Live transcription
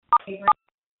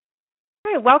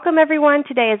All right, welcome everyone.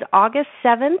 Today is August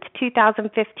 7th,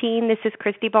 2015. This is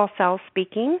Christy Balsell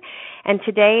speaking, and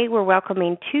today we're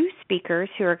welcoming two speakers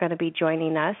who are going to be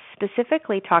joining us,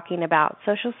 specifically talking about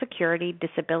Social Security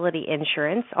Disability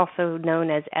Insurance, also known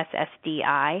as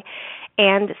SSDI,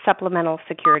 and Supplemental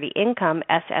Security Income,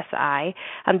 SSI.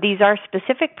 These are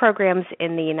specific programs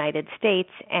in the United States,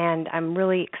 and I'm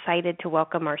really excited to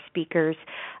welcome our speakers,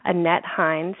 Annette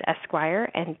Hines, Esquire,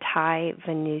 and Ty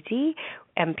Venuti,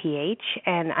 MPH,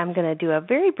 and I'm going to do a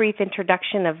very brief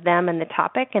introduction of them and the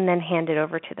topic and then hand it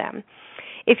over to them.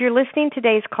 If you're listening to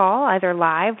today's call, either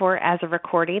live or as a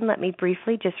recording, let me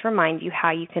briefly just remind you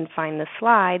how you can find the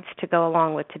slides to go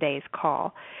along with today's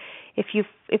call. If you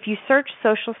search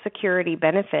Social Security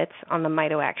benefits on the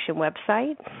Mito Action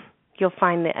website, you'll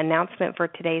find the announcement for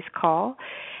today's call,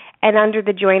 and under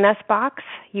the Join Us box,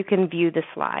 you can view the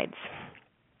slides.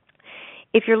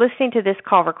 If you're listening to this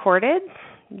call recorded,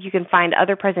 you can find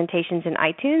other presentations in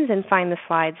iTunes and find the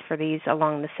slides for these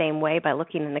along the same way by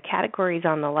looking in the categories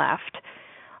on the left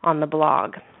on the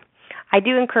blog. I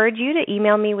do encourage you to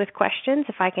email me with questions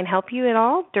if I can help you at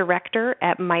all,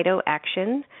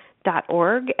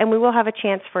 director@mitoaction.org, and we will have a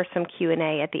chance for some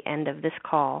Q&A at the end of this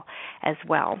call as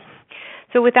well.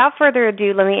 So without further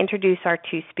ado, let me introduce our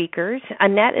two speakers.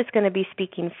 Annette is going to be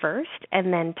speaking first,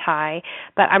 and then Ty.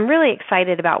 But I'm really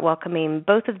excited about welcoming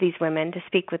both of these women to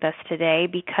speak with us today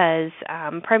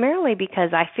primarily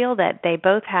because I feel that they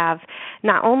both have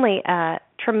not only a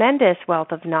tremendous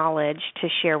wealth of knowledge to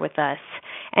share with us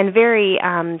and very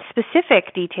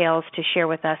specific details to share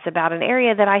with us about an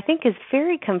area that I think is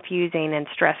very confusing and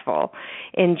stressful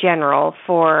in general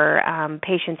for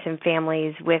patients and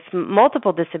families with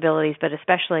multiple disabilities, but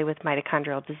especially with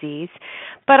mitochondrial disease.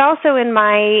 But also in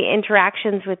my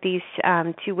interactions with these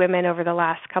two women over the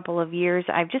last couple of years,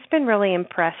 I've just been really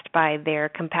impressed by their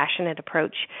compassionate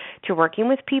approach to working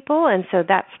with people, and so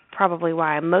that's probably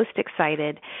why I'm most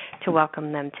excited to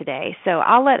welcome them today. So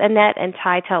I'll let Annette and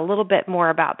Ty tell a little bit more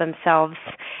about themselves,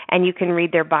 and you can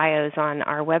read their bios on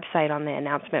our website on the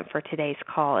announcement for today's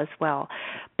call as well.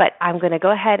 But I'm going to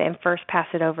go ahead and first pass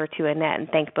it over to Annette and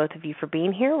thank both of you for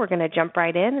being here. We're going to jump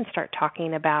right in and start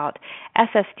talking about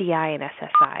SSDI and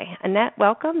SSI. Annette,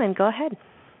 welcome, and go ahead.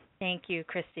 Thank you,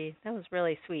 Christy. That was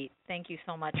really sweet. Thank you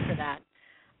so much for that.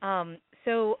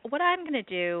 So what I'm going to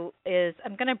do is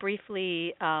I'm going to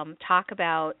briefly talk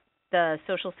about the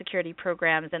Social Security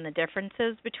programs and the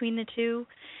differences between the two.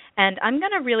 And I'm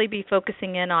going to really be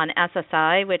focusing in on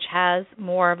SSI, which has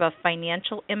more of a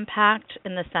financial impact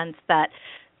in the sense that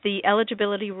the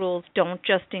eligibility rules don't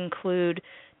just include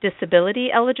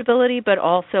disability eligibility, but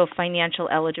also financial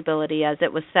eligibility, as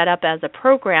it was set up as a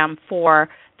program for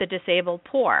the disabled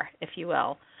poor, if you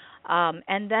will.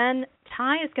 And then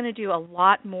Ty is going to do a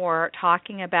lot more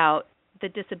talking about the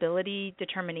disability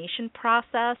determination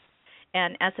process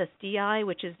and SSDI,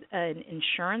 which is an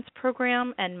insurance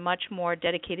program and much more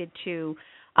dedicated to,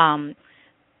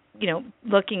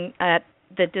 looking at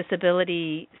the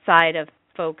disability side of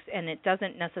folks, and it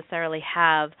doesn't necessarily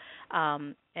have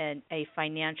a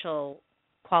financial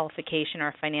qualification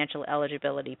or financial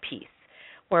eligibility piece.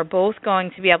 We're both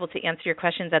going to be able to answer your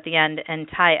questions at the end. And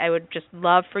Ty, I would just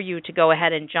love for you to go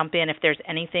ahead and jump in if there's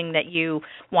anything that you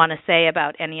want to say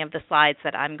about any of the slides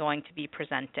that I'm going to be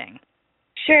presenting.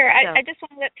 Sure. So, I just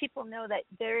want to let people know that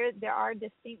there are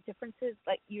distinct differences,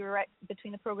 like you're right,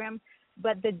 between the programs,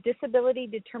 but the disability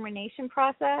determination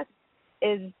process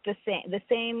is the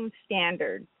same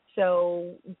standard.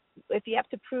 So if you have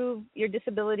to prove your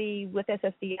disability with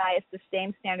SSDI, it's the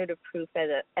same standard of proof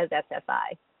as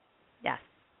SSI. Yes.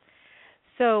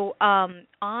 So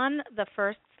on the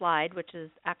first slide, which is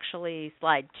actually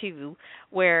slide 2,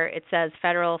 where it says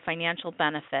federal financial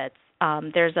benefits,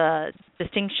 there's a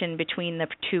distinction between the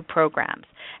two programs.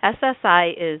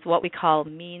 SSI is what we call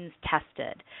means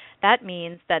tested. That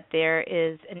means that there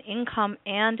is an income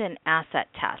and an asset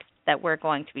test that we're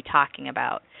going to be talking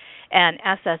about. And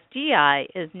SSDI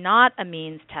is not a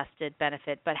means tested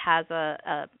benefit, but has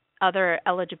a other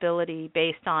eligibility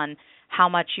based on how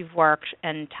much you've worked,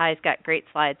 and Ty's got great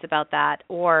slides about that,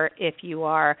 or if you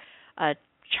are a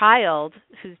child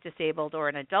who's disabled or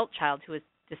an adult child who is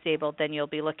disabled, then you'll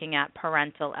be looking at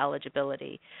parental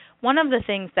eligibility. One of the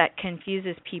things that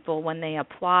confuses people when they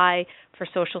apply for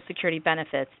Social Security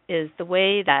benefits is the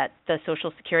way that the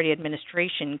Social Security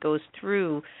Administration goes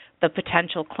through the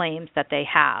potential claims that they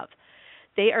have.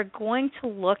 They are going to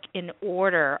look in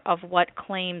order of what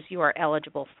claims you are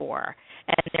eligible for,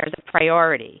 and there's a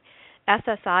priority.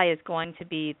 SSI is going to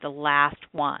be the last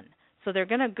one. So they're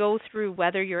going to go through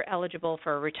whether you're eligible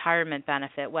for a retirement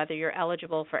benefit, whether you're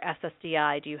eligible for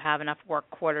SSDI, do you have enough work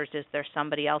quarters, is there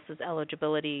somebody else's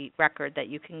eligibility record that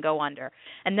you can go under.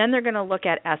 And then they're going to look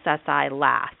at SSI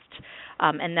last.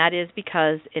 And that is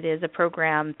because it is a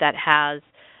program that has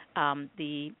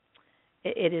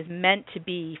it is meant to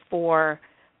be for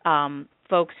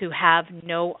folks who have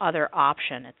no other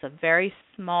option. It's a very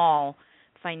small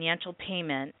financial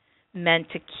payment meant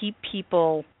to keep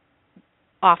people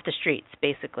off the streets,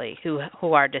 basically,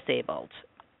 who are disabled.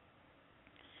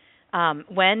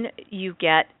 When you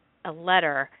get a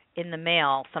letter in the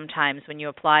mail, sometimes when you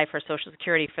apply for Social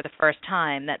Security for the first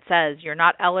time, that says you're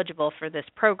not eligible for this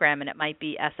program, and it might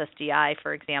be SSDI,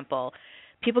 for example,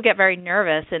 people get very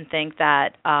nervous and think that,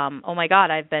 oh my God,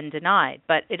 I've been denied.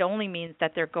 But it only means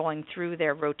that they're going through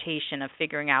their rotation of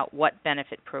figuring out what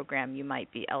benefit program you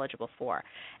might be eligible for.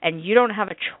 And you don't have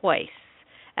a choice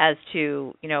as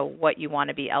to, what you want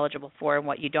to be eligible for and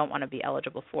what you don't want to be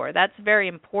eligible for. That's very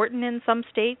important in some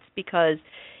states because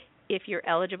if you're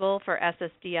eligible for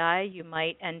SSDI, you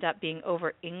might end up being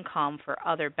over income for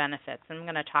other benefits. And I'm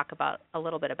going to talk a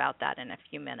little bit about that in a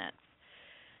few minutes.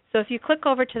 So if you click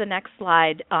over to the next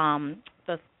slide,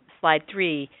 the slide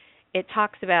 3, it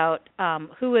talks about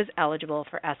who is eligible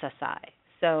for SSI.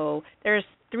 So there's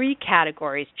 3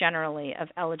 categories generally of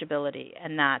eligibility,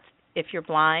 and that's if you're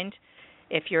blind,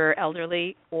 if you're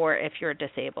elderly, or if you're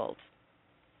disabled.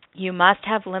 You must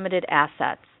have limited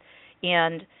assets,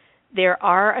 and there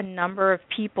are a number of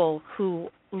people who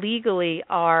legally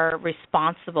are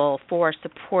responsible for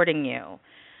supporting you.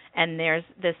 And there's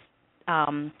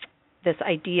this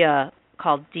idea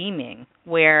called deeming,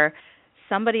 where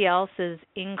somebody else's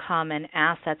income and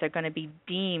assets are going to be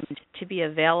deemed to be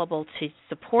available to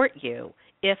support you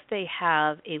if they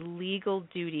have a legal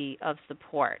duty of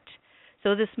support.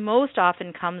 So this most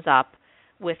often comes up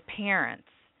with parents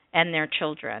and their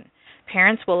children.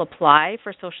 Parents will apply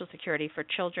for Social Security for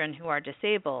children who are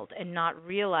disabled and not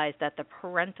realize that the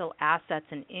parental assets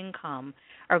and income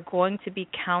are going to be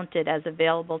counted as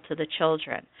available to the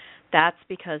children. That's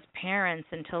because parents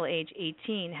until age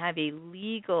 18 have a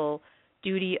legal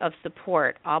duty of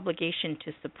support, obligation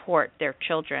to support their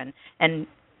children and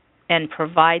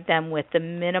provide them with the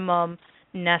minimum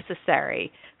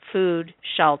necessary, food,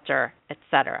 shelter,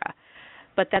 etc.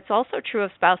 But that's also true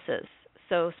of spouses.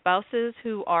 So spouses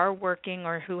who are working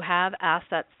or who have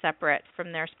assets separate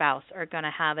from their spouse are going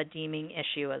to have a deeming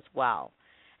issue as well.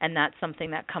 And that's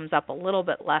something that comes up a little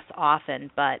bit less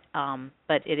often, but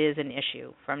it is an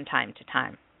issue from time to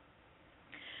time.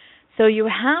 So you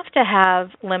have to have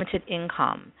limited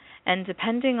income. And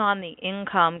depending on the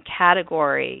income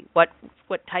category, what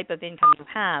type of income you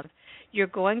have, you're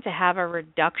going to have a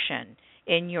reduction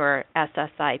in your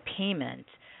SSI payment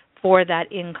for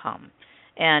that income.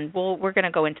 And we're going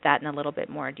to go into that in a little bit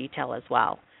more detail as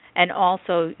well. And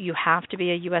also, you have to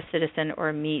be a U.S. citizen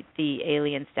or meet the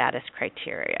alien status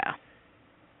criteria.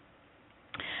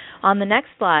 On the next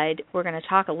slide, we're going to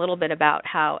talk a little bit about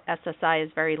how SSI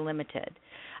is very limited.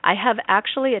 I have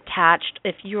actually attached,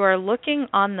 if you are looking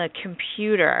on the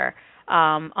computer,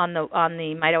 on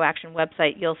the Mito Action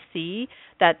website, you'll see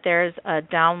that there's a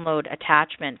download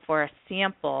attachment for a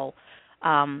sample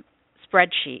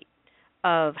spreadsheet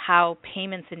of how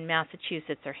payments in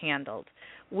Massachusetts are handled.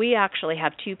 We actually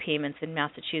have 2 payments in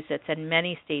Massachusetts, and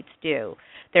many states do.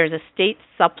 There's a state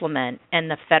supplement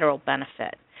and the federal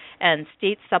benefit. And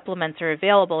state supplements are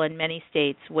available in many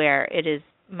states where it is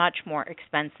much more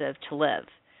expensive to live.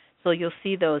 So you'll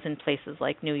see those in places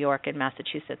like New York and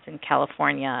Massachusetts and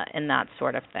California and that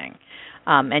sort of thing.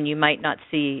 And you might not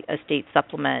see a state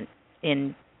supplement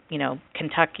in,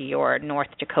 Kentucky or North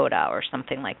Dakota or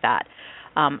something like that.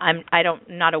 I'm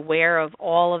not aware of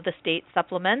all of the state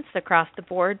supplements across the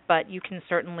board, but you can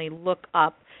certainly look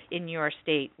up in your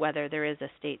state whether there is a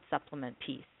state supplement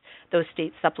piece. Those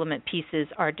state supplement pieces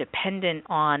are dependent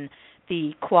on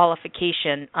the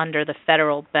qualification under the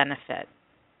federal benefit.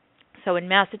 So in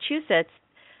Massachusetts,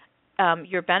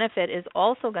 your benefit is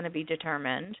also going to be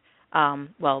determined,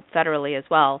 federally as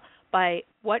well, by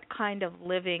what kind of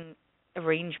living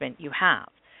arrangement you have.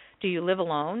 Do you live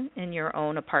alone in your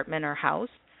own apartment or house?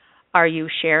 Are you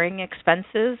sharing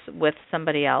expenses with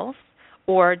somebody else?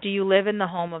 Or do you live in the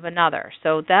home of another?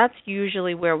 So that's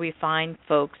usually where we find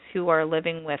folks who are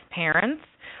living with parents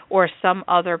or some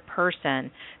other person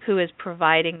who is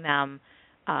providing them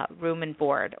room and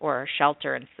board or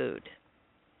shelter and food.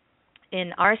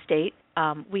 In our state,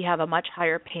 we have a much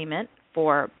higher payment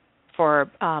for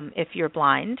for if you're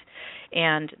blind,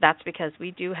 and that's because we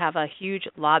do have a huge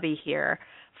lobby here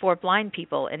for blind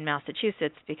people in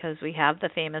Massachusetts, because we have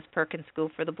the famous Perkins School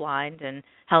for the Blind, and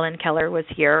Helen Keller was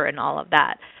here and all of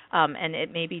that. And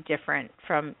it may be different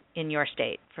from in your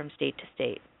state, from state to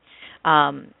state.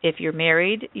 If you're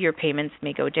married, your payments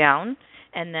may go down.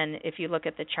 And then if you look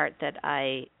at the chart that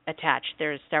I attached,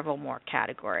 there's several more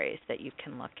categories that you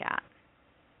can look at.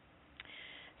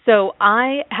 So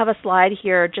I have a slide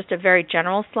here, just a very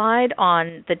general slide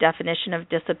on the definition of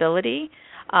disability.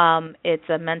 It's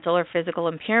a mental or physical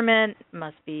impairment,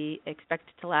 must be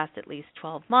expected to last at least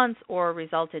 12 months or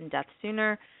result in death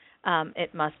sooner.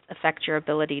 It must affect your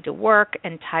ability to work,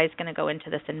 and Ty's going to go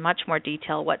into this in much more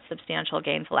detail, what substantial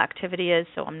gainful activity is,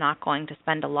 so I'm not going to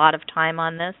spend a lot of time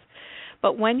on this.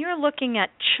 But when you're looking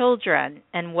at children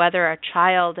and whether a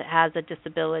child has a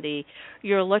disability,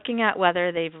 you're looking at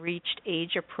whether they've reached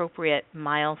age-appropriate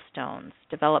milestones,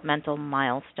 developmental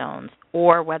milestones,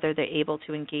 or whether they're able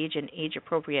to engage in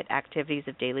age-appropriate activities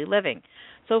of daily living.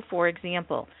 So, for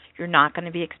example, you're not going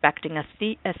to be expecting a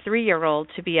 3-year-old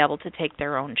to be able to take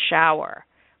their own shower,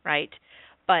 right?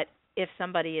 But if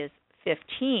somebody is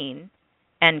 15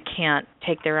 and can't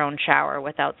take their own shower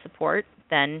without support,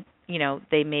 then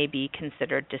they may be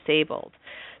considered disabled.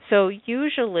 So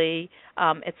usually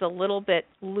it's a little bit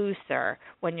looser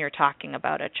when you're talking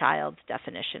about a child's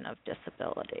definition of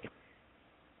disability.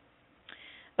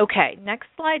 Okay, next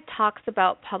slide talks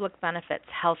about public benefits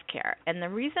healthcare. And the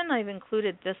reason I've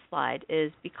included this slide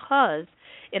is because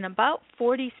in about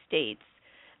 40 states,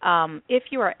 if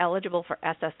you are eligible for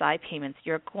SSI payments,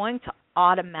 you're going to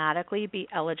automatically be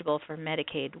eligible for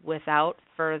Medicaid without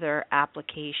further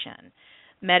application.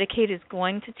 Medicaid is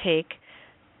going to take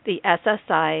the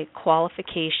SSI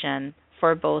qualification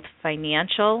for both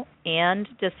financial and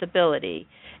disability,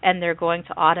 and they're going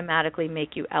to automatically make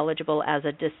you eligible as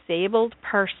a disabled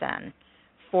person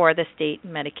for the state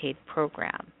Medicaid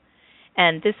program.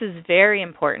 And this is very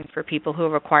important for people who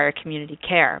require community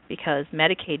care, because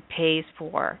Medicaid pays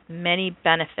for many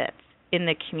benefits in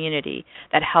the community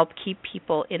that help keep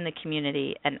people in the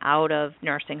community and out of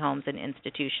nursing homes and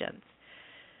institutions.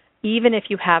 Even if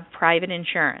you have private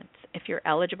insurance, if you're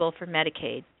eligible for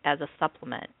Medicaid as a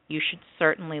supplement, you should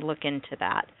certainly look into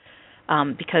that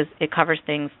because it covers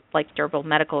things like durable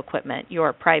medical equipment.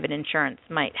 Your private insurance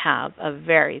might have a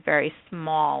very, very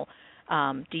small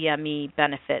DME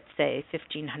benefit, say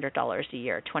 $1,500 a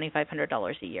year,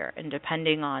 $2,500 a year, and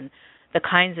depending on the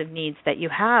kinds of needs that you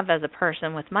have as a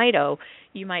person with MITO,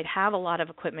 you might have a lot of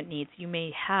equipment needs. You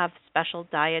may have special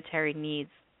dietary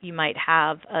needs. You might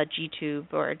have a G-tube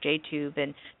or a J-tube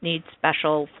and need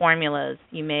special formulas.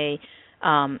 You may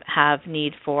have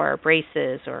need for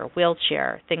braces or a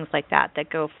wheelchair, things like that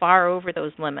go far over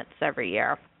those limits every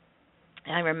year.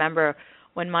 And I remember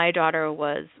when my daughter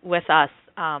was with us,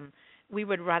 we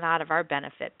would run out of our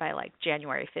benefit by like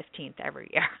January 15th every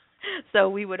year. So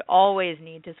we would always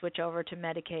need to switch over to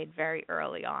Medicaid very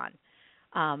early on.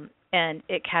 And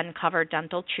it can cover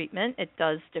dental treatment. It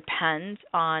does depend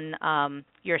on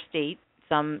your state.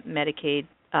 Some Medicaid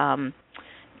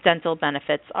dental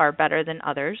benefits are better than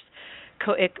others.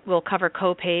 It will cover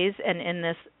co-pays, and in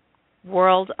this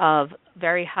world of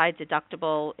very high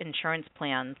deductible insurance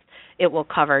plans, it will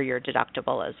cover your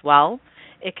deductible as well.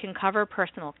 It can cover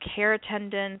personal care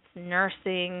attendants,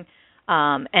 nursing,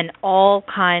 and all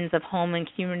kinds of home and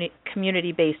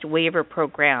community-based waiver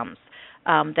programs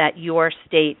that your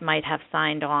state might have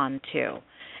signed on to.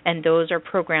 And those are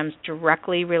programs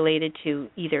directly related to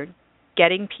either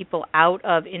getting people out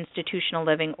of institutional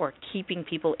living or keeping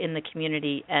people in the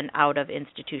community and out of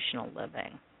institutional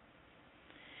living.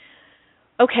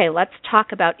 Okay, let's talk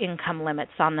about income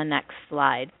limits on the next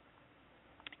slide.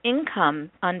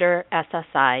 Income under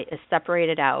SSI is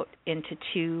separated out into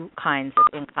two kinds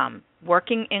of income,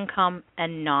 working income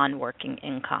and non-working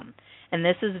income. And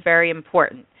this is very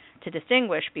important to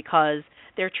distinguish because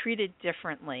they're treated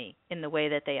differently in the way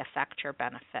that they affect your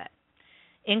benefit.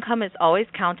 Income is always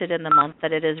counted in the month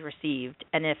that it is received,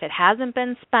 and if it hasn't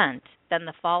been spent, then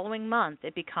the following month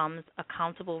it becomes a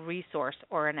countable resource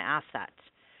or an asset.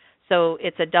 So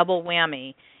it's a double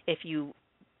whammy. If you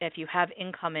have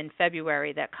income in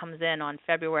February that comes in on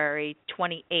February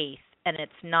 28th and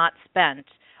it's not spent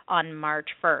on March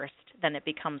 1st, then it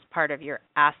becomes part of your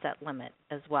asset limit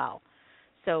as well.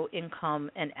 So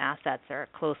income and assets are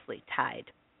closely tied.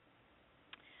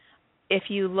 If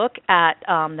you look at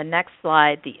the next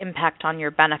slide, the impact on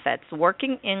your benefits,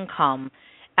 working income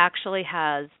actually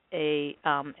has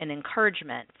an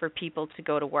encouragement for people to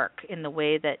go to work in the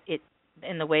way that it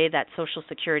in the way that Social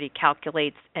Security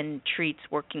calculates and treats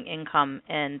working income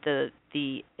and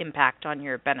the impact on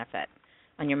your benefit,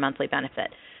 on your monthly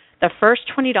benefit. The first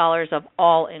 $20 of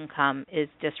all income is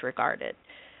disregarded,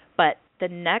 but the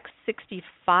next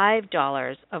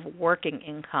 $65 of working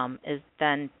income is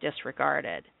then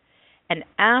disregarded. And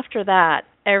after that,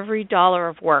 every dollar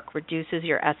of work reduces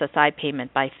your SSI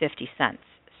payment by 50 cents.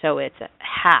 So it's a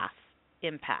half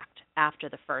impact after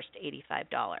the first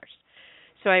 $85.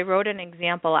 So I wrote an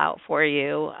example out for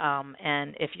you,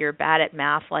 and if you're bad at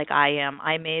math like I am,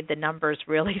 I made the numbers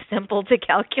really simple to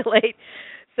calculate.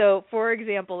 So, for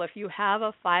example, if you have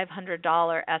a $500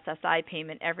 SSI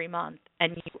payment every month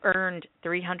and you earned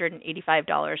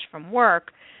 $385 from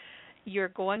work, you're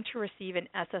going to receive an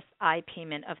SSI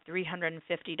payment of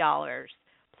 $350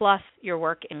 plus your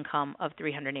work income of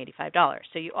 $385.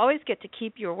 So you always get to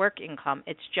keep your work income.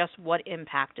 It's just what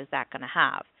impact is that going to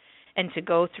have? And to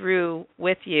go through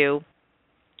with you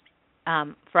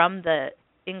from the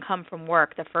income from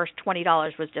work, the first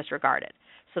 $20 was disregarded.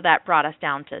 So that brought us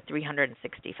down to $365.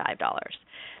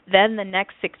 Then the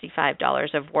next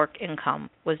 $65 of work income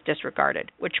was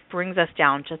disregarded, which brings us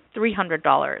down to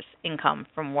 $300 income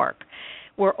from work.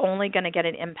 We're only going to get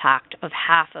an impact of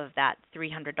half of that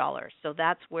 $300. So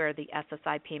that's where the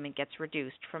SSI payment gets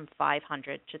reduced from $500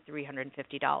 to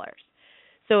 $350.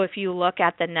 So if you look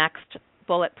at the next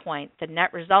bullet point, the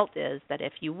net result is that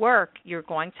if you work, you're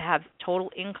going to have total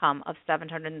income of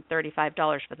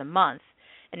 $735 for the month.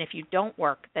 And if you don't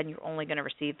work, then you're only going to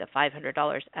receive the $500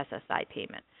 SSI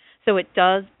payment. So it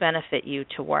does benefit you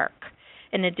to work.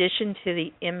 In addition to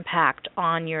the impact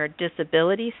on your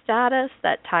disability status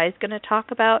that Ty's going to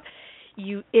talk about,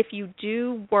 if you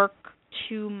do work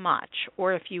too much,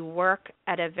 or if you work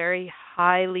at a very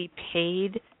highly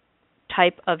paid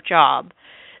type of job,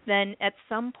 then at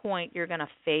some point you're going to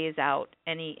phase out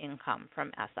any income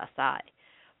from SSI.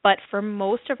 But for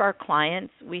most of our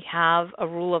clients, we have a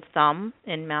rule of thumb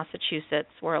in Massachusetts.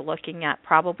 We're looking at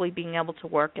probably being able to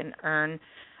work and earn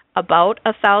about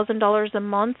 $1,000 a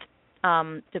month,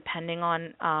 depending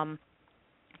on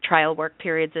trial work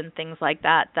periods and things like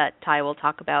that Ty will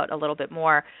talk about a little bit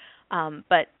more.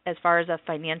 But as far as a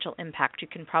financial impact, you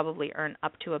can probably earn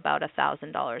up to about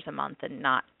 $1,000 a month and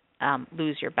not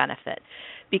lose your benefit.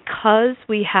 Because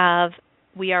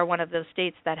we are one of those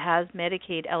states that has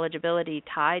Medicaid eligibility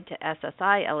tied to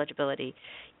SSI eligibility.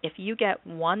 If you get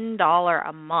 $1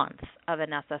 a month of an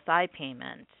SSI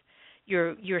payment,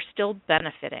 you're still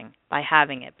benefiting by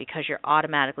having it because you're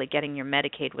automatically getting your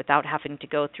Medicaid without having to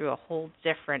go through a whole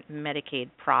different Medicaid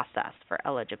process for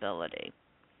eligibility.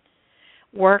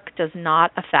 Work does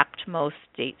not affect most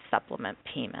state supplement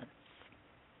payments.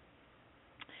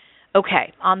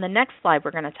 Okay, on the next slide,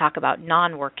 we're going to talk about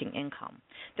non-working income.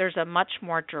 There's a much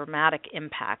more dramatic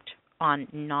impact on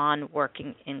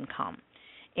non-working income.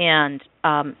 And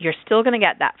you're still going to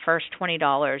get that first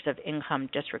 $20 of income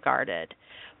disregarded.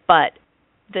 But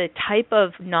the type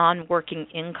of non-working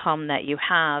income that you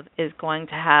have is going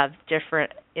to have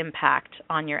different impact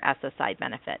on your SSI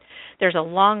benefit. There's a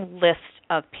long list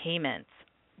of payments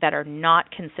that are not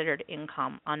considered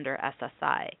income under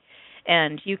SSI.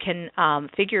 And you can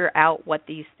figure out what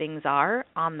these things are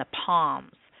on the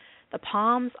POMS. The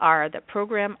POMS are the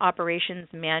Program Operations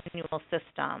Manual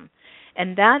System,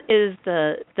 and that is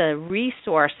the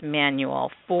resource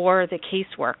manual for the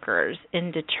caseworkers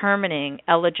in determining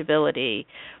eligibility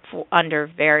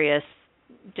under various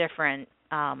different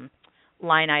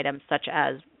line items, such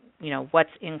as, what's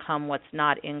income, what's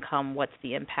not income, what's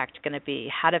the impact going to be,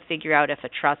 how to figure out if a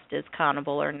trust is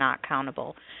countable or not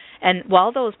countable. And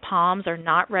while those POMS are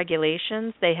not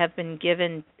regulations, they have been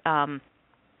given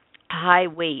high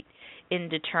weight in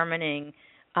determining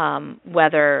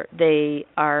whether they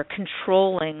are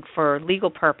controlling for legal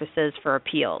purposes for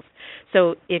appeals.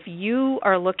 So if you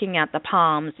are looking at the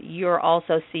POMS, you're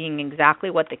also seeing exactly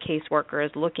what the caseworker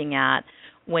is looking at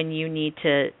when you need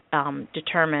to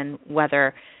determine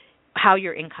how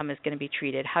your income is going to be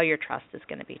treated, how your trust is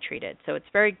going to be treated. So it's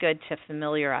very good to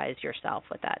familiarize yourself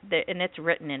with that. And it's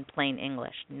written in plain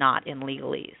English, not in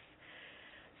legalese.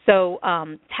 So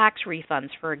tax refunds,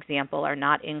 for example, are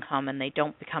not income and they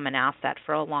don't become an asset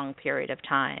for a long period of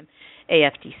time.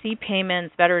 AFDC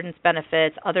payments, veterans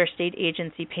benefits, other state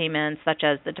agency payments, such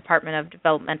as the Department of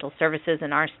Developmental Services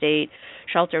in our state,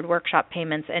 sheltered workshop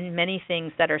payments, and many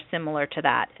things that are similar to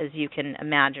that, as you can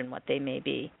imagine what they may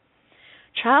be.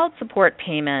 Child support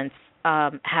payments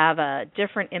have a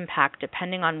different impact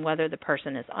depending on whether the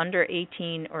person is under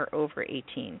 18 or over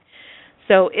 18.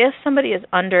 So if somebody is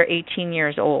under 18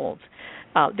 years old,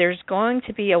 there's going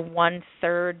to be a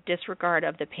 1/3 disregard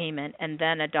of the payment and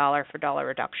then a dollar for dollar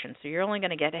reduction. So you're only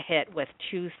going to get a hit with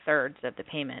 2/3 of the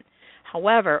payment.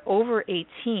 However, over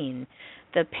 18,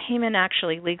 the payment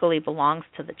actually legally belongs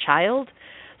to the child,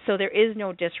 so there is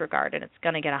no disregard, and it's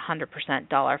going to get 100%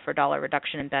 dollar for dollar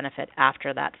reduction in benefit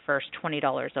after that first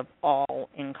 $20 of all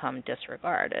income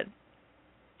disregarded.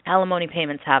 Alimony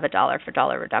payments have a dollar for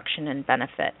dollar reduction in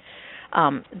benefit.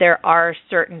 There are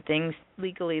certain things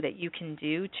legally that you can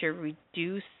do to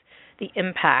reduce the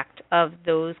impact of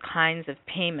those kinds of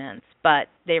payments, but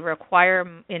they require,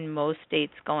 in most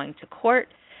states, going to court,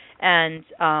 and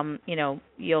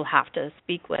you'll have to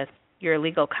speak with your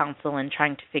legal counsel and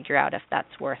trying to figure out if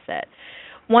that's worth it.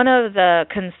 One of the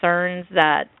concerns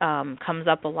that comes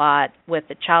up a lot with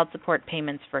the child support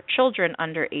payments for children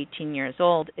under 18 years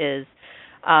old is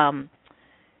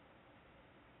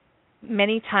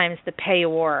many times the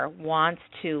payor wants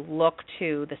to look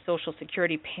to the Social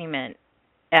Security payment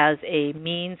as a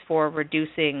means for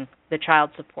reducing the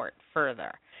child support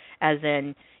further, as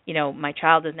in, my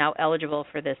child is now eligible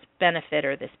for this benefit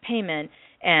or this payment,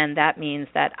 and that means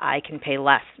that I can pay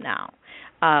less now.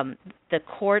 The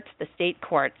state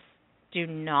courts, do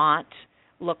not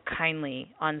look kindly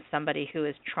on somebody who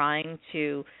is trying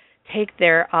to take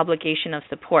their obligation of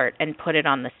support and put it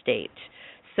on the state.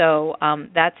 So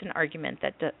that's an argument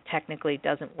that technically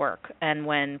doesn't work. And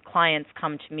when clients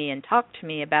come to me and talk to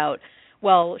me about,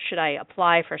 well, should I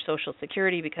apply for Social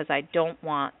Security because I don't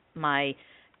want my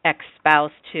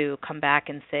ex-spouse to come back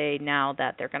and say now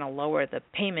that they're going to lower the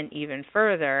payment even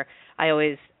further, I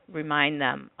always remind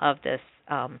them of this,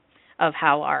 of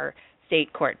how our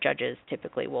state court judges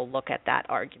typically will look at that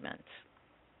argument.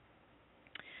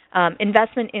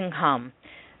 Investment income,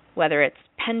 whether it's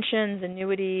pensions,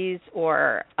 annuities,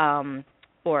 or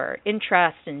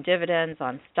interest and dividends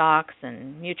on stocks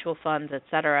and mutual funds, et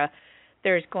cetera,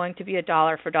 there's going to be a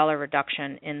dollar for dollar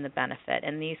reduction in the benefit,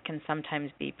 and these can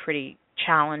sometimes be pretty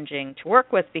challenging to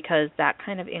work with because that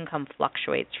kind of income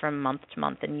fluctuates from month to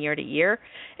month and year to year,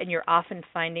 and you're often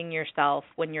finding yourself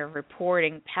when you're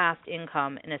reporting past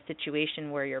income in a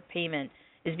situation where your payment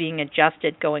is being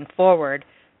adjusted going forward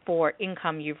for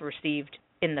income you've received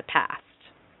in the past.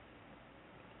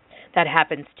 That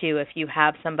happens too if you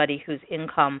have somebody whose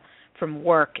income from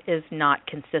work is not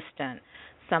consistent.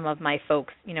 Some of my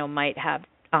folks, might have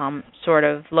sort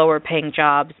of lower paying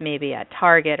jobs, maybe at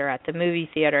Target or at the movie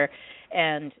theater,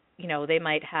 and they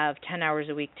might have 10 hours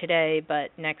a week today, but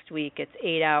next week it's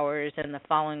 8 hours, and the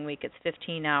following week it's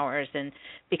 15 hours, and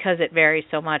because it varies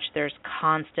so much, there's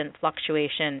constant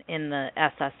fluctuation in the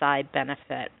SSI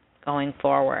benefit going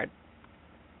forward.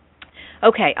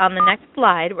 Okay, on the next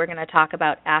slide, we're going to talk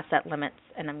about asset limits,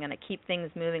 and I'm going to keep things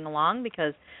moving along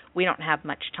because we don't have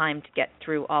much time to get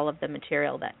through all of the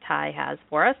material that Ty has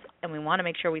for us, and we want to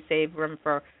make sure we save room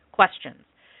for questions.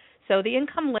 So the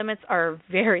income limits are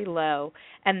very low,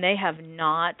 and they have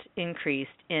not increased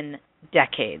in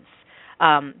decades.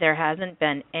 There hasn't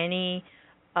been any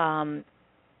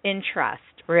interest,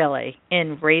 really,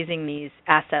 in raising these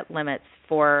asset limits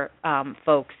for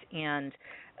folks, and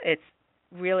it's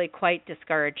really quite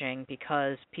discouraging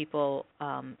because people,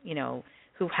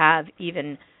 who have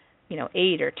even,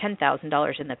 $8,000 or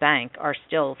 $10,000 in the bank are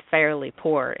still fairly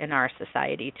poor in our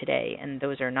society today, and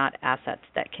those are not assets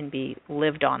that can be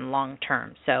lived on long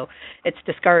term. So it's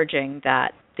discouraging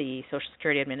that the Social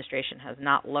Security Administration has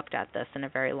not looked at this in a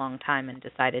very long time and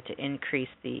decided to increase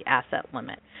the asset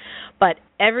limit. But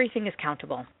everything is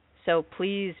countable. So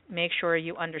please make sure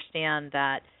you understand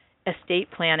that estate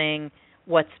planning,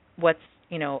 what's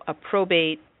a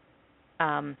probate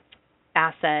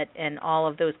asset, and all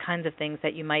of those kinds of things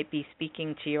that you might be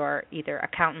speaking to your either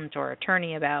accountant or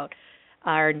attorney about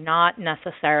are not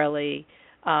necessarily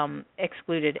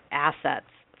excluded assets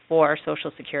for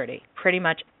Social Security. Pretty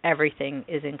much everything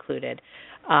is included.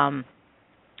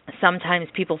 Sometimes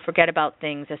people forget about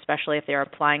things, especially if they're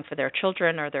applying for their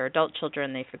children or their adult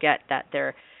children. They forget that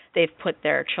they've put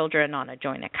their children on a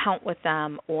joint account with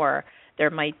them, or there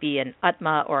might be an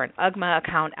UTMA or an UGMA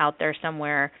account out there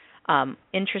somewhere.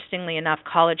 Interestingly enough,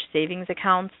 college savings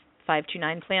accounts,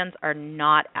 529 plans, are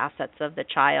not assets of the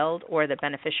child or the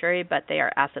beneficiary, but they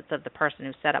are assets of the person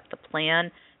who set up the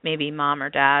plan, maybe mom or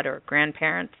dad or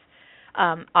grandparents.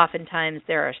 Oftentimes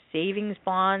there are savings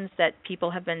bonds that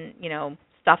people have been,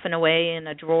 stuffing away in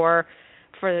a drawer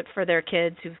for their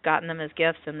kids who've gotten them as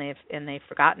gifts, and they've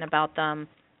forgotten about them.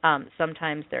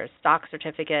 Sometimes there's stock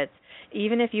certificates.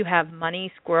 Even if you have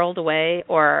money squirreled away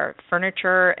or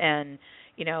furniture and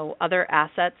other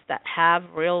assets that have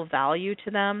real value to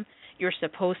them, you're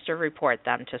supposed to report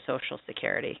them to Social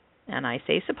Security. And I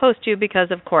say supposed to because,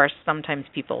 of course, sometimes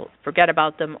people forget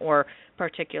about them or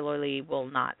particularly will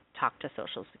not talk to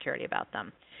Social Security about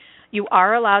them. You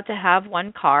are allowed to have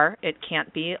one car. It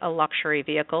can't be a luxury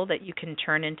vehicle that you can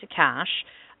turn into cash.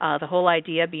 The whole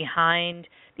idea behind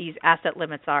these asset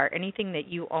limits are anything that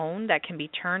you own that can be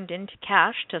turned into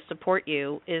cash to support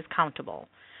you is countable.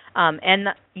 And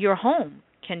your home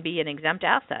can be an exempt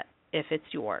asset if it's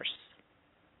yours.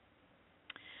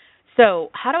 So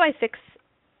how do I fix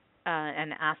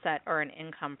an asset or an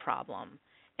income problem?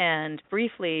 And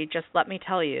briefly, just let me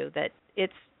tell you that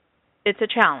it's a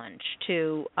challenge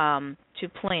to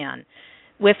plan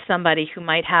with somebody who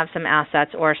might have some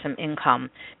assets or some income,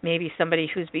 maybe somebody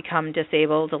who's become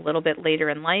disabled a little bit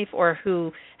later in life or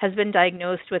who has been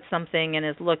diagnosed with something and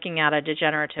is looking at a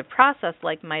degenerative process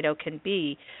like Mito can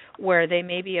be, where they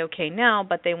may be okay now,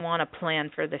 but they want to plan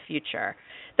for the future.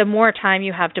 The more time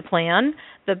you have to plan,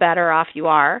 the better off you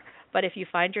are. But if you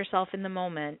find yourself in the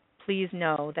moment, please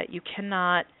know that you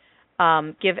cannot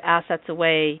give assets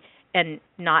away and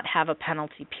not have a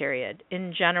penalty period.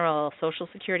 In general, Social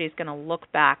Security is going to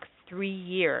look back 3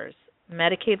 years.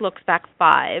 Medicaid looks back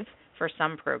 5 for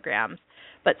some programs,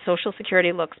 but Social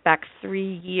Security looks back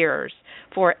 3 years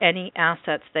for any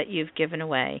assets that you've given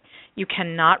away. You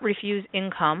cannot refuse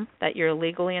income that you're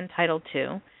legally entitled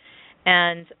to,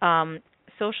 and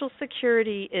Social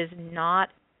Security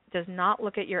does not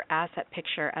look at your asset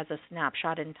picture as a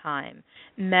snapshot in time.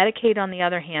 Medicaid, on the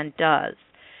other hand, does.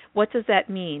 What does that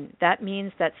mean? That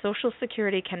means that Social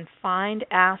Security can find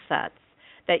assets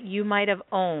that you might have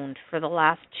owned for the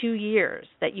last 2 years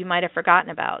that you might have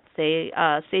forgotten about, say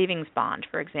a savings bond,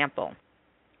 for example,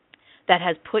 that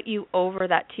has put you over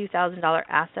that $2,000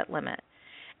 asset limit.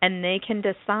 And they can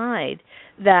decide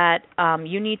that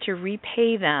you need to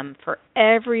repay them for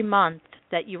every month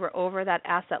that you were over that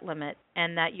asset limit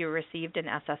and that you received an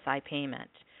SSI payment.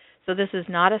 So this is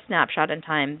not a snapshot in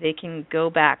time. They can go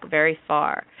back very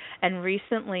far. And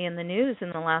recently in the news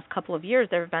in the last couple of years,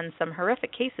 there have been some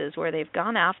horrific cases where they've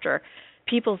gone after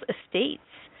people's estates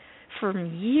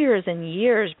from years and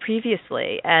years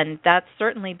previously, and that's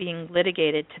certainly being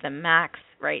litigated to the max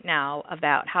right now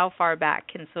about how far back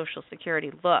can Social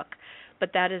Security look.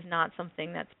 But that is not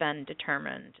something that's been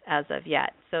determined as of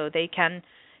yet. So they can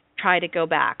try to go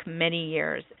back many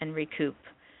years and recoup.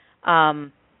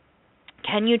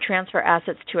 Can you transfer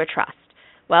assets to a trust?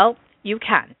 Well, you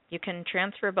can. You can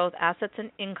transfer both assets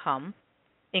and income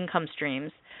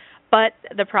streams, but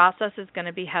the process is going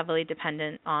to be heavily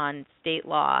dependent on state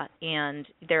law, and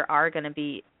there's going to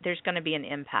be an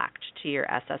impact to your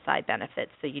SSI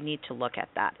benefits, so you need to look at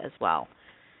that as well.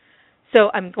 So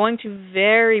I'm going to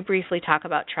very briefly talk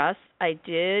about trusts. I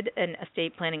did an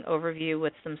estate planning overview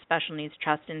with some special needs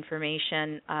trust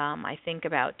information, I think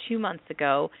about 2 months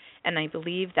ago, and I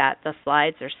believe that the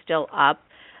slides are still up.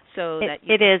 So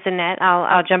it is, Annette.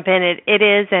 I'll jump in. It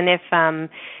is, and if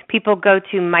people go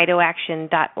to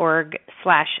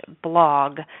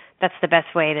mitoaction.org/blog, that's the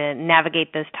best way to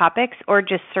navigate those topics, or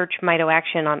just search Mito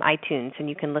Action on iTunes, and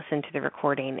you can listen to the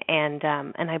recording. And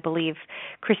I believe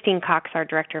Christine Cox, our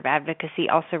Director of Advocacy,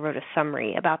 also wrote a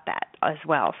summary about that as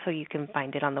well, so you can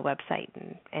find it on the website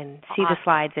and see the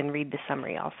slides and read the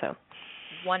summary also.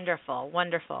 Wonderful,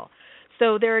 wonderful.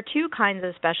 So there are 2 kinds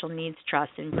of special needs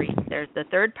trusts in brief. There's the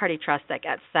third-party trust that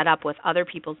gets set up with other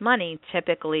people's money.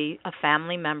 Typically, a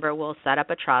family member will set up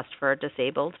a trust for a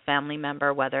disabled family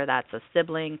member, whether that's a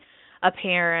sibling, a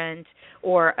parent,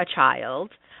 or a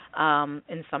child.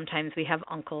 And sometimes we have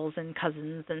uncles and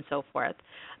cousins and so forth.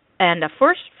 And a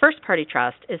first-party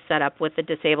trust is set up with the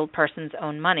disabled person's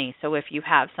own money. So if you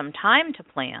have some time to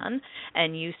plan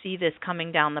and you see this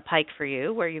coming down the pike for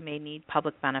you, where you may need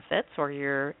public benefits or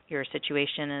your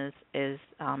situation is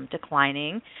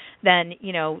declining, then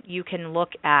you can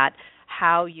look at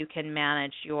how you can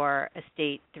manage your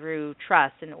estate through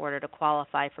trust in order to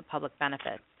qualify for public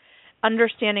benefits.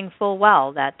 Understanding full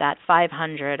well that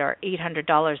 $500 or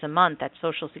 $800 a month that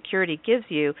Social Security gives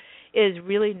you is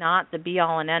really not the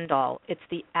be-all and end-all. It's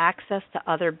the access to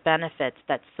other benefits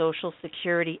that Social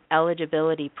Security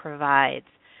eligibility provides.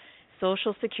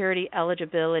 Social Security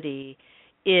eligibility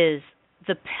is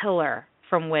the pillar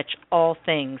from which all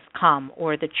things come,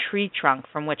 or the tree trunk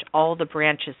from which all the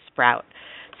branches sprout.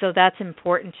 So that's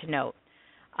important to note.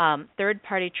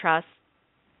 Third-party trusts,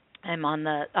 I'm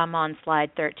on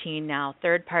slide 13 now.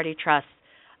 Third-party trusts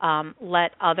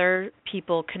let other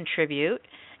people contribute,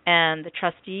 and the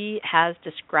trustee has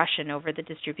discretion over the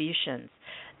distributions.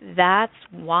 That's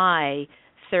why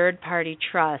third-party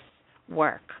trusts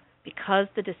work, because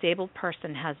the disabled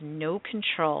person has no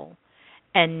control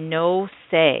and no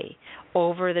say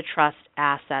over the trust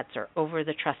assets or over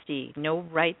the trustee, no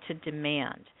right to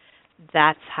demand.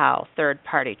 That's how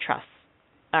third-party trusts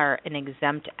are an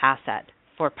exempt asset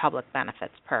for public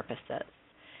benefits purposes.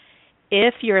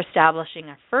 If you're establishing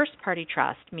a first-party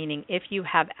trust, meaning if you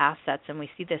have assets, and we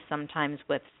see this sometimes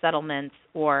with settlements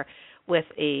or with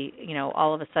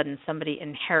all of a sudden somebody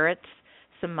inherits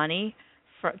some money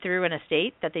through an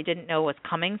estate that they didn't know was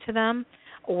coming to them,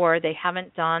 or they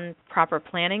haven't done proper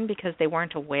planning because they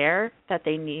weren't aware that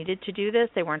they needed to do this,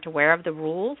 they weren't aware of the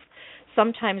rules.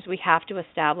 Sometimes we have to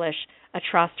establish a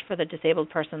trust for the disabled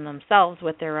person themselves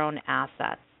with their own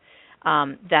assets.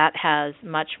 That has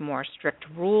much more strict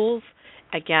rules.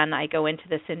 Again, I go into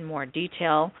this in more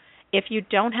detail. If you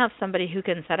don't have somebody who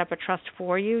can set up a trust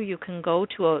for you, you can go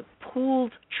to a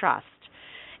pooled trust.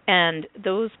 And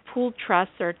those pooled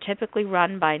trusts are typically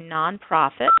run by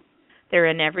nonprofits. They're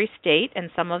in every state, and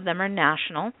some of them are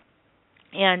national.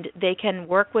 And they can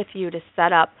work with you to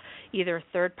set up either a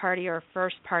third-party or a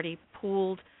first-party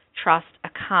pooled trust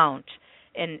account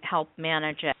and help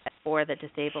manage it for the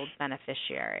disabled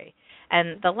beneficiary.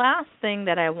 And the last thing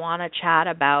that I want to chat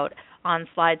about on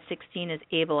slide 16 is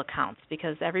ABLE accounts,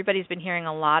 because everybody's been hearing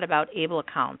a lot about ABLE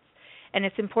accounts. And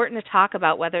it's important to talk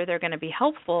about whether they're going to be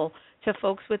helpful to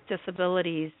folks with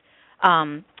disabilities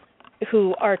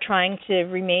who are trying to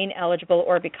remain eligible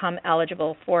or become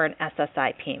eligible for an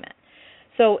SSI payment.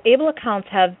 So ABLE accounts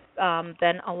have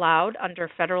been allowed under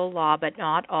federal law, but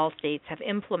not all states have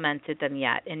implemented them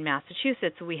yet. In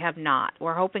Massachusetts, we have not.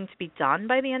 We're hoping to be done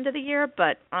by the end of the year,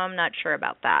 but I'm not sure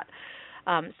about that.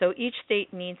 So each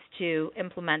state needs to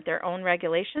implement their own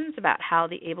regulations about how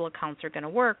the ABLE accounts are going to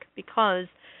work, because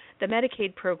the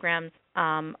Medicaid programs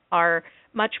are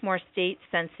much more state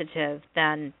sensitive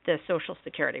than the Social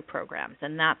Security programs,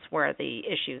 and that's where the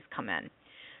issues come in.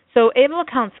 So ABLE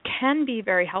accounts can be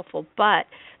very helpful, but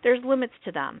there's limits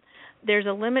to them. There's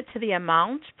a limit to the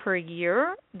amount per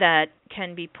year that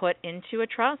can be put into a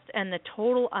trust, and the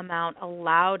total amount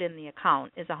allowed in the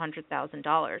account is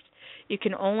 $100,000. You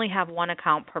can only have one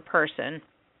account per person,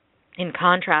 in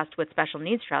contrast with special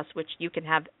needs trusts, which you can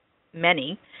have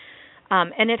many.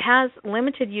 And it has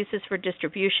limited uses for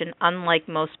distribution, unlike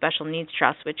most special needs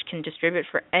trusts, which can distribute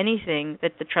for anything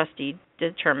that the trustee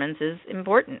determines is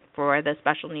important for the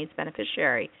special needs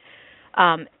beneficiary.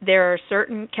 There are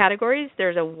certain categories.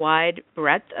 There's a wide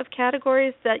breadth of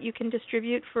categories that you can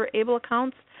distribute for ABLE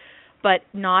accounts, but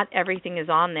not everything is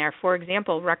on there. For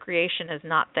example, recreation is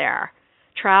not there.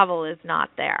 Travel is not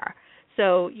there.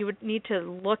 So you would need to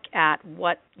look at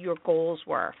what your goals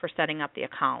were for setting up the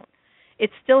account. It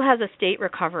still has a state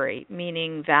recovery,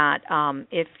 meaning that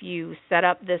if you set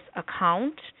up this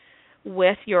account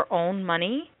with your own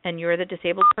money and you're the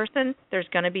disabled person, there's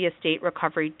going to be a state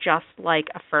recovery just like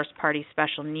a first-party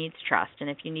special needs trust.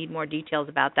 And if you need more details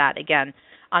about that, again,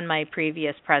 on my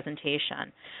previous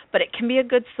presentation. But it can be a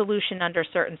good solution under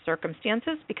certain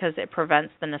circumstances because it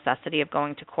prevents the necessity of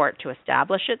going to court to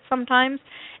establish it sometimes.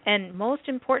 And most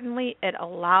importantly, it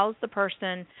allows the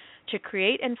person to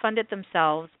create and fund it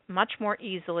themselves much more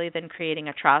easily than creating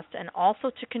a trust, and also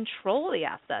to control the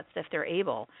assets if they're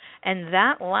able. And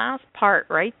that last part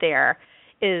right there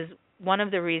is one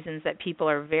of the reasons that people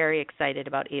are very excited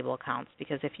about ABLE accounts,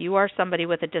 because if you are somebody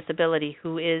with a disability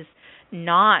who is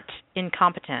not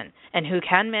incompetent and who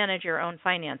can manage your own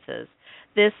finances,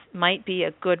 this might be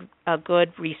a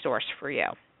good resource for you.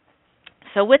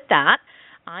 So with that,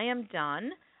 I am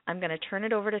done. I'm going to turn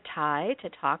it over to Ty to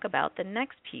talk about the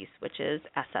next piece, which is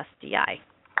SSDI.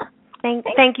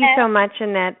 Thank you so much,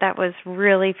 Annette. That was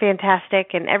really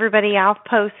fantastic. And everybody, I'll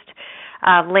post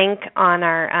a link on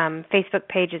our Facebook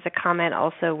page as a comment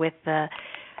also with the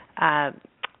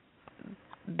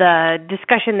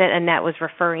discussion that Annette was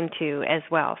referring to as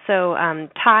well. So,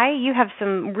 Ty, you have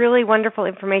some really wonderful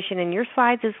information in your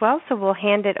slides as well, so we'll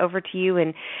hand it over to you,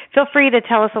 and feel free to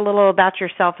tell us a little about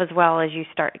yourself as well as you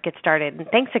get started. And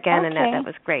thanks again, Okay. Annette. That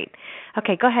was great.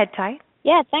 Okay, go ahead, Ty.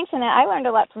 Yeah, thanks, Annette. I learned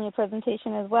a lot from your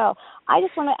presentation as well. I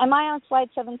just want to, am I on slide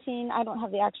 17? I don't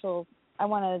have the actual, I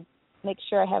want to make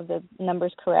sure I have the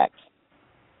numbers correct.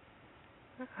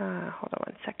 Hold on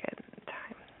one second.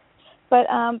 Time. But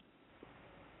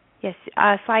yes,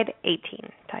 slide 18.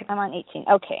 Ty. I'm on 18.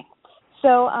 Okay.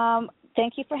 So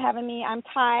thank you for having me. I'm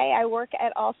Ty. I work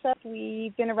at ALSUP.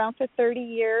 We've been around for 30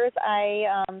 years.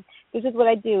 This is what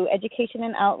I do, education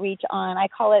and outreach on, I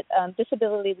call it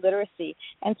disability literacy.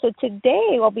 And so today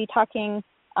we'll be talking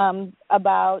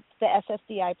about the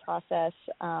SSDI process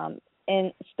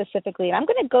and specifically. And I'm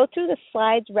going to go through the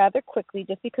slides rather quickly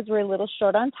just because we're a little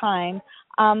short on time,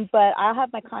 but I'll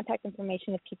have my contact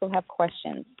information if people have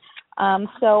questions.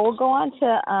 So we'll go on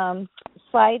to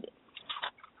slide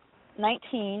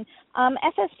 19,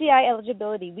 SSDI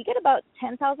eligibility. We get about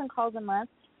 10,000 calls a month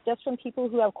just from people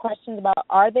who have questions about,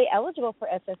 are they eligible for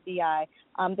SSDI?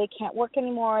 They can't work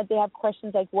anymore. They have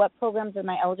questions like, what programs am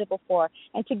I eligible for?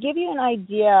 And to give you an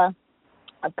idea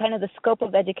of kind of the scope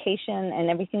of education and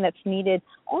everything that's needed,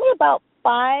 only about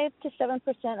 5 to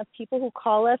 7% of people who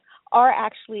call us are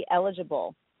actually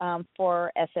eligible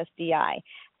for SSDI.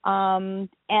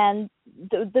 And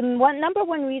the number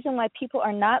one reason why people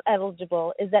are not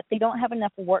eligible is that they don't have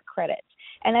enough work credits.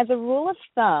 And as a rule of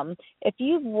thumb, if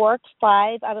you've worked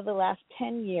 5 out of the last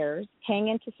 10 years paying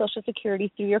into Social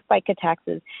Security through your FICA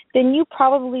taxes, then you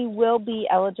probably will be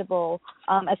eligible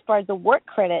as far as the work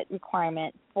credit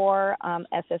requirement for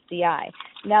SSDI.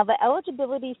 Now, the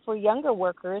eligibility for younger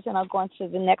workers, and I'll go on to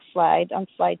the next slide, on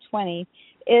slide 20,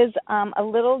 is a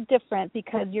little different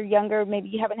because you're younger, maybe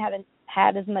you haven't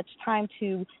had as much time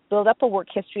to build up a work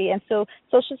history. And so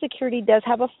Social Security does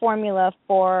have a formula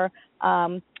for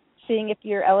seeing if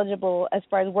you're eligible as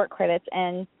far as work credits,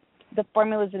 and the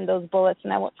formula's in those bullets,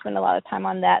 and I won't spend a lot of time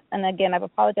on that. And again, I've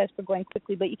apologized for going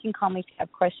quickly, but you can call me if you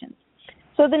have questions.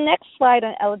 So the next slide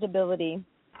on eligibility,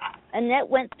 Annette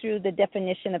went through the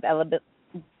definition of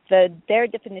their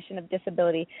definition of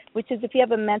disability, which is if you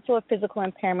have a mental or physical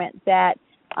impairment that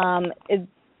is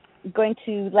going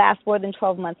to last more than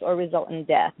 12 months or result in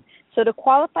death. So to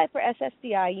qualify for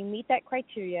SSDI, you meet that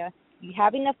criteria. You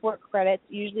have enough work credits,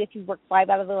 usually if you've worked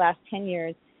 5 out of the last 10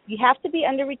 years. You have to be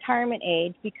under retirement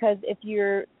age, because if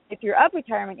you're of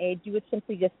retirement age, you would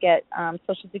simply just get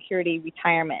Social Security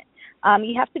retirement.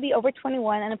 You have to be over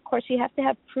 21, and of course you have to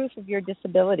have proof of your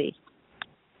disability.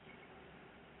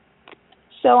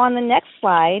 So on the next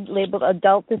slide, labeled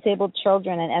Adult Disabled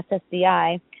Children and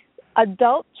SSDI,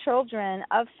 adult children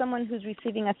of someone who's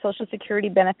receiving a Social Security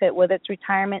benefit, whether it's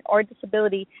retirement or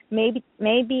disability, may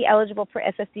be eligible for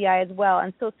SSDI as well.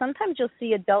 And so sometimes you'll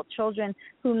see adult children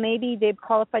who maybe they've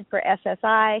qualified for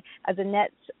SSI. As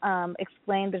Annette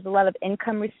explained, there's a lot of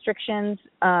income restrictions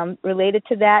related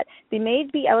to that. They may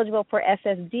be eligible for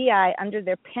SSDI under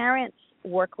their parents'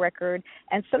 work record,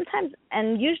 and sometimes,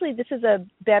 and usually this is a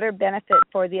better benefit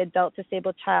for the adult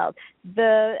disabled child.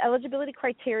 The eligibility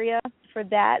criteria for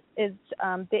that is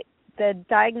the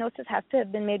diagnosis has to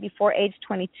have been made before age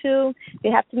 22. They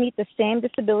have to meet the same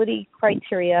disability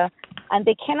criteria, and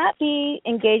they cannot be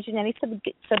engaged in any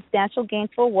substantial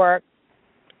gainful work.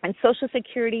 And Social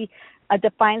Security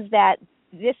defines that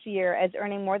this year as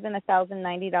earning more than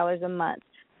 $1,090 a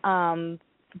month.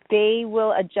 They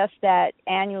will adjust that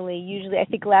annually. Usually, I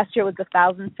think last year it was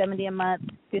 $1,070 a month.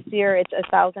 This year it's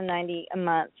 $1,090 a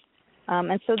month.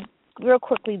 And so, real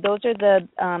quickly, those are the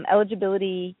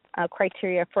eligibility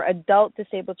criteria for adult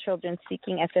disabled children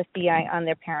seeking SSDI on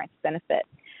their parents' benefit.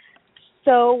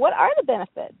 So, what are the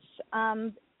benefits?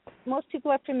 Most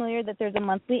people are familiar that there's a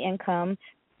monthly income.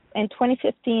 In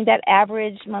 2015, that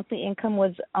average monthly income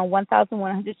was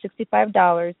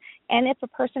 $1,165, and if a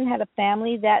person had a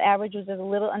family, that average was a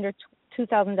little under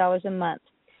 $2,000 a month.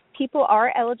 People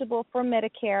are eligible for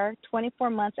Medicare 24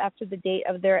 months after the date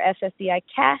of their SSDI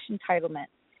cash entitlement.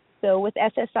 So with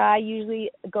SSI,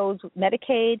 usually it goes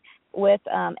Medicaid. With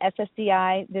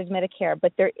SSDI, there's Medicare,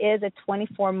 but there is a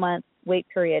 24-month wait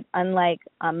period, unlike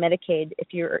Medicaid if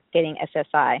you're getting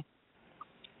SSI.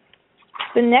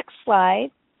 The next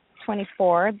slide,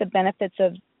 24, the benefits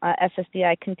of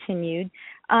SSDI continued.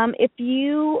 If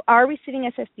you are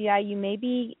receiving SSDI, you may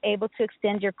be able to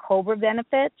extend your COBRA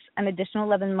benefits an additional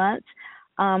 11 months.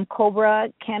 COBRA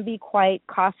can be quite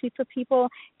costly for people,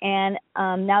 and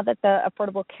now that the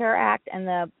Affordable Care Act and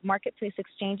the marketplace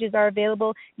exchanges are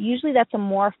available, usually that's a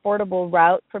more affordable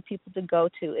route for people to go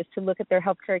to, is to look at their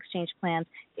healthcare exchange plans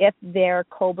if their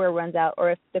COBRA runs out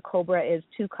or if the COBRA is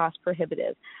too cost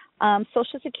prohibitive.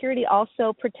 Social Security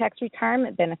also protects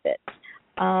retirement benefits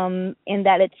in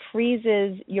that it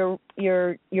freezes your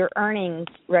earnings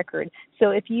record. So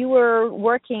if you were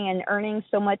working and earning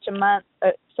so much a month,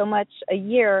 so much a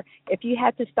year, if you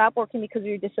had to stop working because of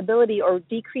your disability or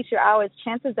decrease your hours,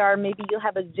 chances are maybe you'll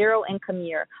have a zero income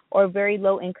year or a very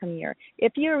low income year.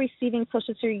 If you're receiving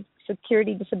Social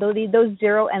Security disability, those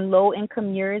zero and low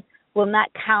income years will not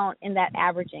count in that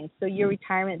averaging, so your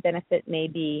retirement benefit may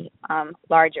be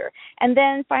larger. And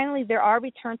then finally, there are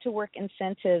return to work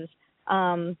incentives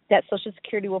that Social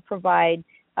Security will provide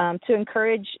to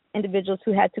encourage individuals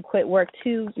who had to quit work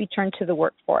to return to the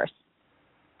workforce.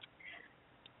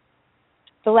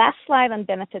 The last slide on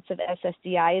benefits of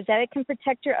SSDI is that it can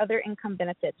protect your other income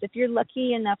benefits. If you're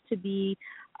lucky enough to be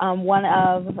one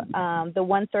of the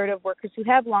 1/3 of workers who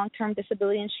have long-term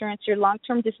disability insurance, your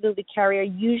long-term disability carrier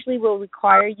usually will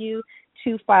require you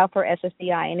to file for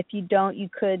SSDI. And if you don't, you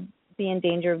could be in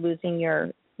danger of losing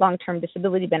your long-term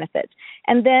disability benefits.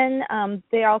 And then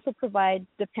they also provide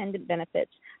dependent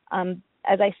benefits.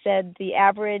 As I said, the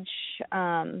average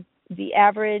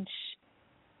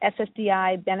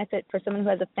SSDI benefit for someone who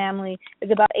has a family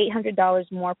is about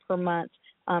 $800 more per month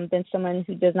than someone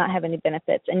who does not have any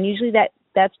benefits. And usually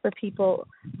that's for people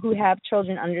who have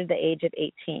children under the age of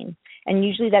 18. And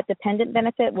usually that dependent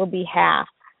benefit will be half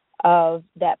of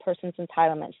that person's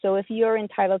entitlement. So if you're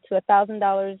entitled to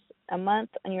 $1,000 a month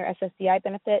on your SSDI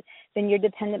benefit, then your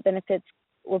dependent benefits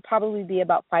will probably be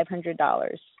about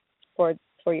 $500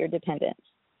 for your dependents.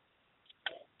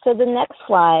 So the next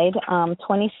slide,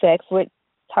 26, which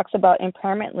talks about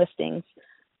impairment listings.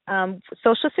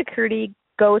 Social Security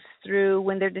goes through,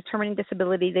 when they're determining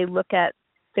disability, they look at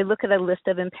a list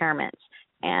of impairments.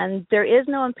 And there is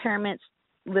no impairments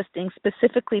listing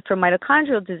specifically for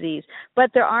mitochondrial disease, but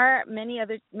there are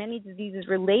many diseases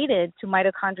related to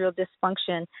mitochondrial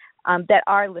dysfunction that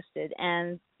are listed.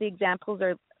 And the examples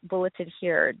are bulleted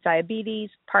here: diabetes,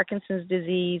 Parkinson's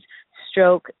disease,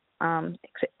 stroke,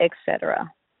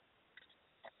 etc.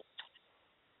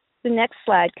 The next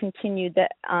slide continued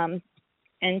the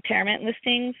impairment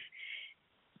listings.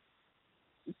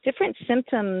 Different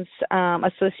symptoms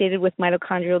associated with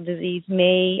mitochondrial disease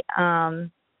may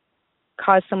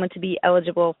cause someone to be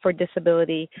eligible for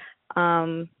disability,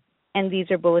 and these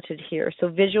are bulleted here. So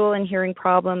visual and hearing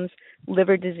problems,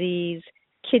 liver disease,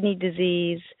 kidney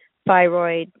disease,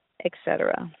 thyroid,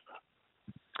 etc.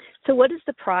 So what is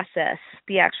the process,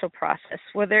 the actual process?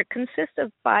 Well, there consists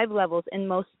of 5 levels in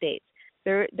most states.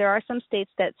 There are some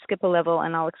states that skip a level,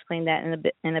 and I'll explain that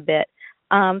in a bit.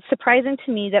 Surprising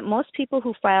to me that most people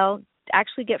who file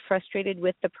actually get frustrated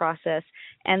with the process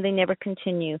and they never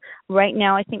continue. Right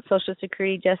now, I think Social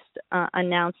Security just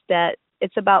announced that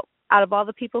it's about, out of all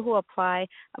the people who apply,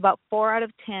 about 4 out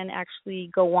of 10 actually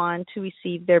go on to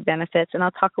receive their benefits. And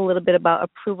I'll talk a little bit about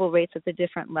approval rates at the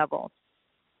different levels,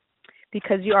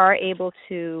 because you are able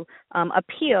to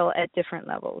appeal at different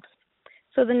levels.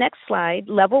 So the next slide,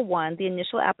 level 1, the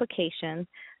initial application.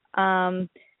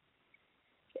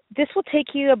 This will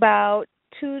take you about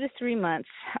 2 to 3 months.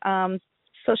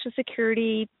 Social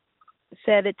Security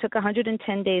said it took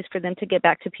 110 days for them to get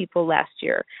back to people last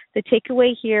year. The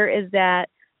takeaway here is that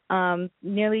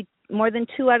nearly more than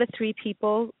 2 out of 3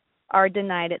 people are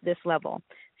denied at this level.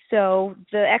 So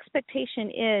the expectation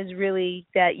is really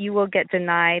that you will get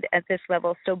denied at this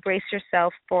level. So brace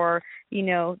yourself for,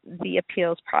 the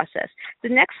appeals process. The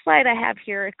next slide I have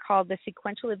here is called the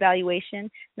sequential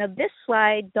evaluation. Now this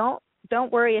slide,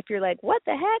 don't worry if you're like, what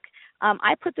the heck?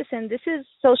 I put this in. This is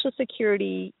Social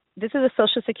Security. This is a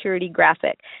Social Security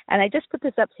graphic, and I just put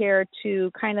this up here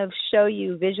to kind of show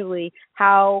you visually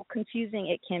how confusing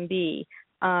it can be.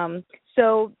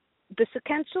 So the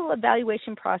sequential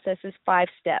evaluation process is 5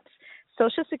 steps.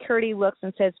 Social Security looks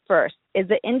and says, first, is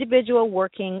the individual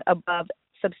working above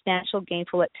substantial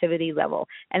gainful activity level?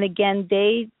 And again,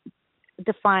 they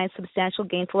define substantial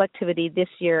gainful activity this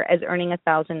year as earning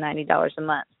 $1,090 a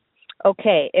month.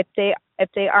 Okay, if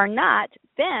they are not,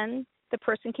 then the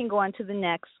person can go on to the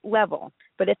next level.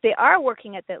 But if they are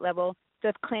working at that level,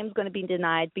 the claim is going to be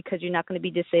denied because you're not going to be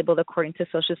disabled according to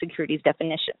Social Security's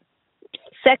definition.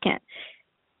 Second,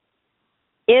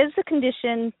 is the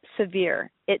condition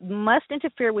severe? It must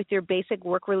interfere with your basic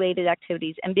work-related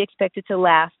activities and be expected to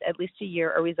last at least a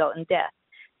year or result in death.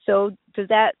 So does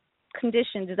that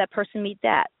person meet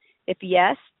that? If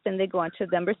yes, then they go on to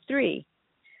number 3.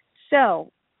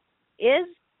 So is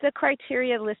the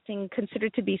criteria listing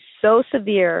considered to be so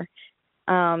severe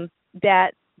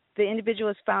that the individual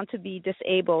is found to be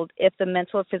disabled if the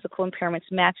mental or physical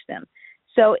impairments match them?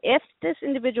 So if this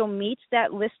individual meets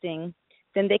that listing,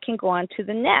 then they can go on to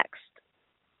the next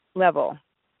level.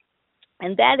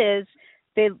 And that is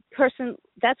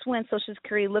that's when Social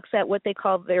Security looks at what they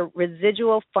call their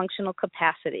residual functional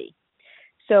capacity.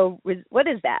 So what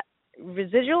is that?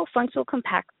 Residual functional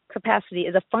capacity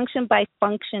is a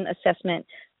function-by-function assessment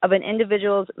of an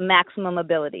individual's maximum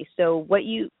ability. So what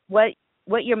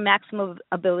your maximum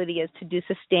ability is to do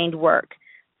sustained work.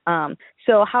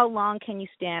 So how long can you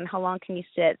stand? How long can you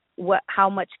sit? How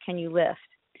much can you lift?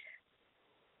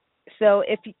 So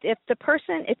if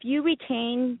you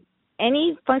retain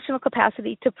any functional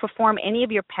capacity to perform any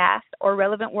of your past or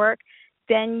relevant work,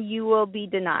 then you will be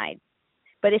denied.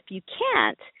 But if you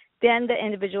can't, then the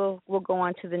individual will go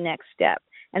on to the next step.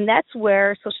 And that's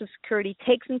where Social Security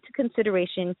takes into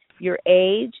consideration your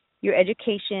age, your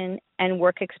education, and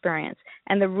work experience.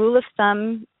 And the rule of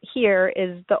thumb here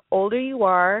is the older you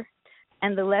are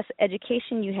and the less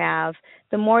education you have,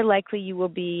 the more likely you will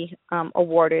be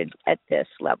awarded at this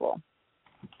level.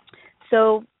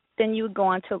 So then you would go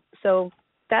on to, so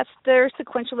that's their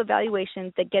sequential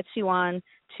evaluation that gets you on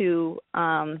to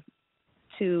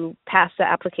pass the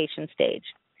application stage.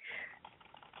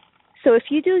 So if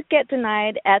you do get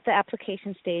denied at the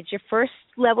application stage, your first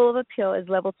level of appeal is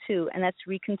level 2, and that's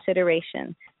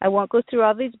reconsideration. I won't go through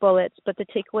all these bullets, but the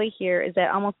takeaway here is that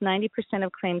almost 90%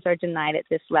 of claims are denied at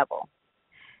this level.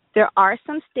 There are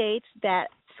some states that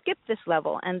skip this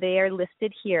level, and they are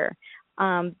listed here.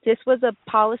 This was a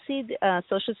policy.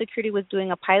 Social Security was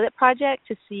doing a pilot project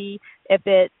to see if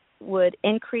it would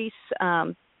increase,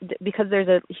 because there's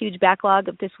a huge backlog,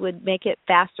 if this would make it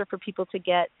faster for people to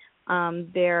get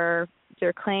their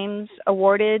claims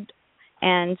awarded,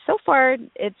 and so far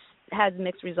it's had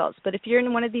mixed results. But if you're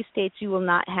in one of these states, you will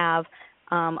not have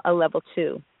a level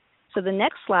 2. So the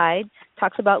next slide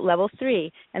talks about level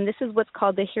 3, and this is what's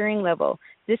called the hearing level.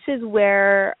 This is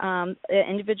where an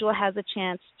individual has a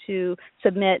chance to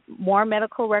submit more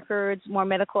medical records, more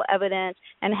medical evidence,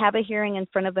 and have a hearing in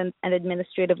front of an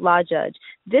administrative law judge.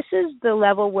 This is the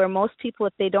level where most people,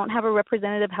 if they don't have a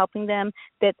representative helping them,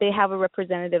 that they have a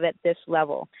representative at this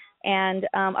level. And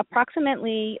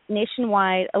approximately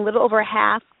nationwide, a little over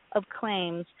half of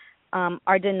claims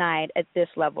are denied at this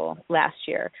level last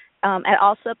year. At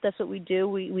ALSUP, that's what we do.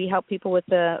 We help people with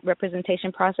the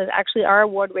representation process. Actually, our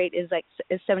award rate is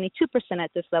 72% at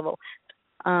this level.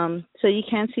 So you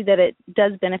can see that it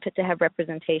does benefit to have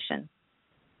representation.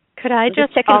 Could I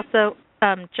just also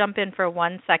jump in for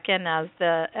 1 second as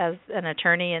an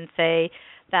attorney and say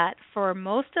that for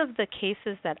most of the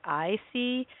cases that I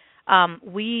see,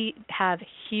 we have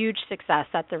huge success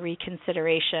at the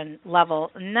reconsideration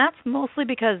level, and that's mostly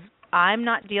because I'm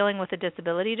not dealing with a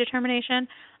disability determination.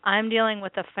 I'm dealing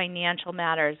with the financial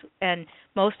matters, and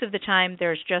most of the time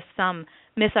there's just some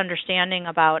misunderstanding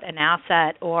about an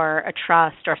asset or a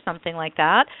trust or something like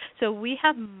that. So we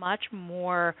have much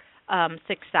more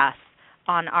success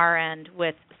on our end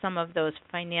with some of those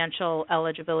financial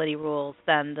eligibility rules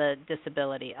than the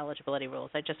disability eligibility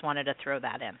rules. I just wanted to throw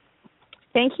that in.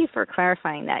 Thank you for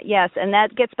clarifying that. Yes, and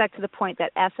that gets back to the point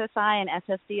that SSI and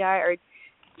SSDI are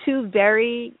two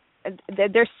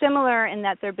they're similar in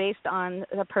that they're based on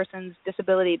the person's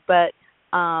disability, but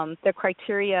the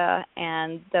criteria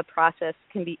and the process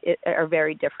are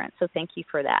very different. So thank you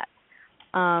for that.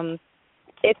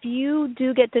 If you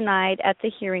do get denied at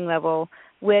the hearing level,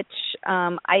 which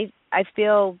I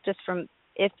feel just from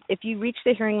if you reach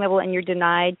the hearing level and you're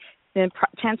denied, then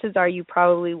chances are you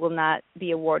probably will not be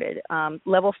awarded.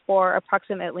 Level 4,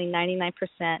 approximately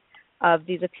 99% of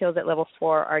these appeals at level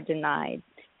 4 are denied.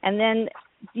 And then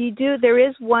there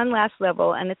is one last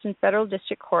level, and it's in federal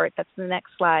district court. That's the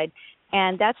next slide.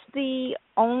 And that's the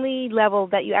only level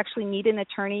that you actually need an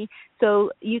attorney. So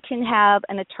you can have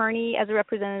an attorney as a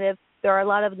representative. There are a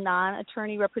lot of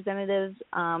non-attorney representatives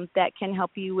that can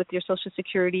help you with your Social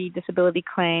Security disability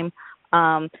claim.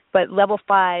 But level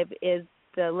 5 is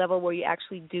the level where you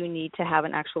actually do need to have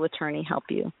an actual attorney help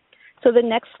you. So the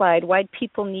next slide, why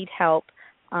people need help.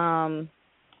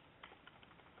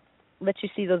 Let you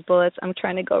see those bullets. I'm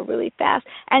trying to go really fast.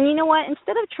 And you know what?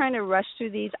 Instead of trying to rush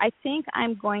through these, I think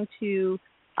I'm going to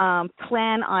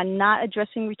plan on not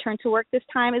addressing return to work this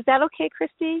time. Is that okay,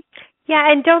 Christy?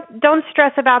 Yeah, and don't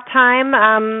stress about time.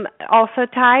 Also,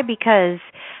 Ty, because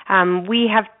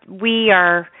we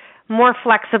are more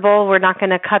flexible. We're not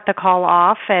going to cut the call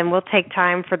off, and we'll take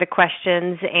time for the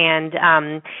questions.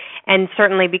 And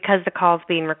certainly because the call is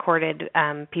being recorded,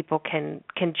 people can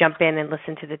jump in and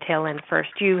listen to the tail end first.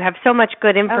 You have so much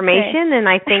good information, and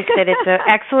I think that it's an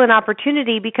excellent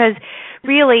opportunity because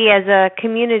really as a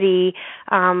community,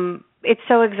 it's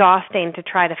so exhausting to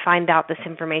try to find out this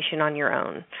information on your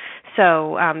own.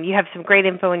 So you have some great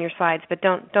info in your slides, but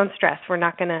don't stress. We're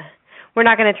not going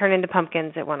to turn into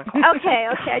pumpkins at 1 o'clock. Okay.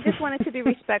 I just wanted to be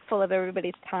respectful of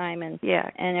everybody's time and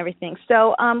everything.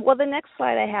 So, the next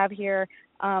slide I have here,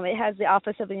 it has the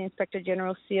Office of the Inspector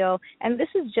General seal, and this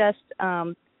is just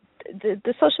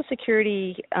the Social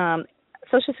Security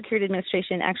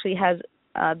Administration actually has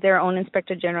their own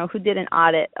Inspector General who did an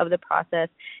audit of the process,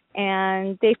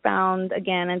 and they found,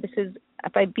 again, and this is,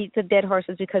 if I beat the dead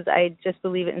horses because I just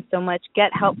believe it in so much,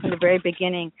 get help from the very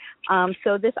beginning.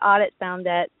 So this audit found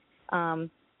that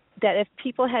if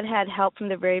people had help from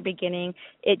the very beginning,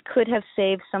 it could have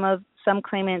saved some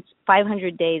claimants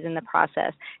 500 days in the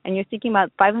process. And you're thinking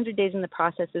about 500 days in the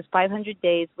process is 500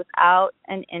 days without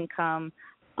an income,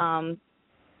 and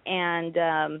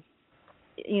a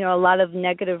lot of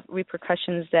negative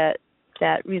repercussions that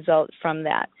result from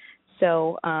that.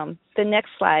 So the next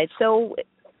slide. So,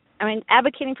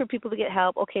 advocating for people to get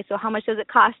help. Okay, so how much does it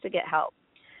cost to get help?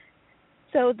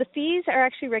 So the fees are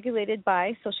actually regulated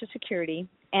by Social Security,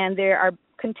 and there are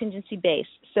contingency based.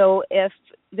 So if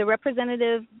the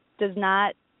representative does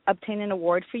not obtain an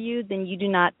award for you, then you do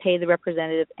not pay the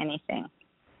representative anything.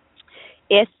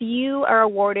 If you are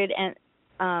awarded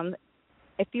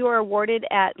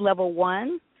at level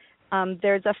 1,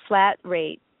 there's a flat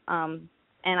rate, and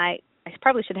I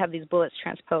probably should have these bullets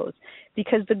transposed,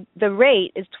 because the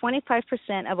rate is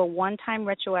 25% of a one-time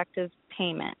retroactive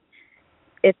payment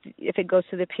if it goes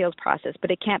through the appeals process,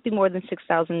 but it can't be more than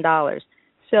 $6,000.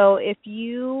 So if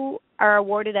you are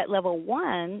awarded at level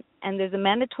 1 and there's a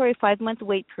mandatory 5-month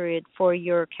wait period for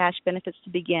your cash benefits to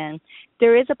begin,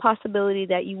 there is a possibility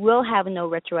that you will have no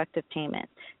retroactive payment.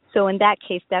 So in that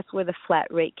case, that's where the flat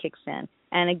rate kicks in.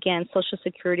 And again, Social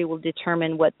Security will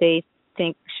determine what they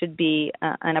think should be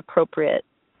an appropriate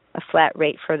flat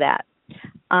rate for that.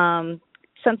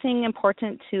 Something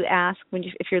important to ask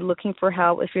if you're looking for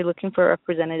help, if you're looking for a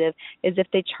representative, is if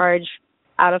they charge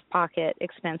out-of-pocket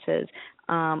expenses,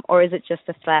 or is it just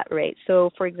a flat rate?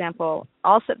 So, for example,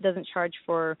 ALSUP doesn't charge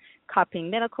for copying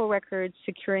medical records,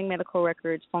 securing medical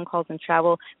records, phone calls, and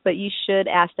travel, but you should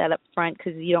ask that up front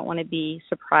because you don't want to be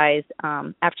surprised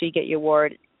after you get your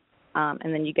award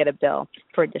and then you get a bill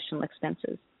for additional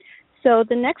expenses. So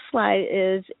the next slide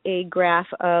is a graph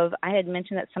of, I had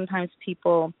mentioned that sometimes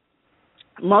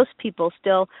most people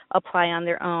still apply on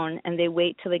their own and they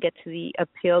wait till they get to the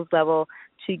appeals level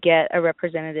to get a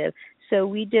representative. So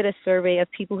we did a survey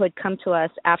of people who had come to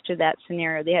us after that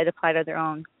scenario. They had applied on their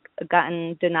own,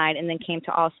 gotten denied, and then came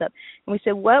to ALSUP. And we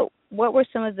said, what were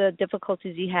some of the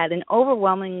difficulties you had? And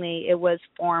overwhelmingly, it was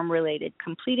form related,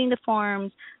 completing the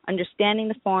forms, understanding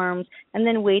the forms, and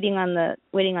then waiting on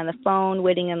the phone,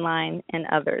 waiting in line, and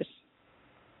others.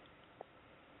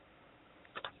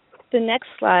 The next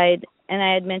slide, and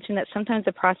I had mentioned that sometimes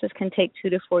the process can take 2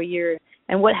 to 4 years.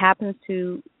 And what happens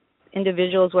to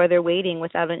individuals while they're waiting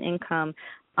without an income?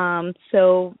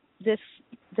 So this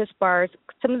bars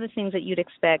some of the things that you'd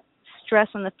expect: stress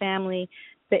on the family,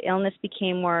 the illness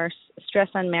became worse, stress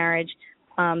on marriage,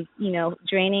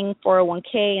 draining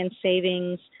 401k and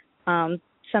savings.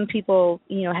 Some people,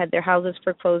 had their houses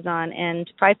foreclosed on,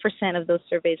 and 5% of those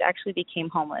surveys actually became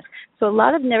homeless. So a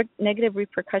lot of negative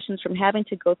repercussions from having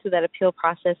to go through that appeal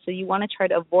process. So you want to try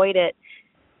to avoid it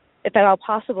if at all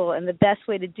possible, and the best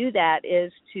way to do that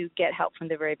is to get help from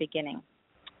the very beginning.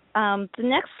 The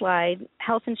next slide,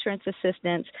 health insurance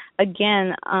assistance.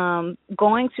 Again,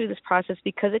 going through this process,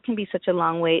 because it can be such a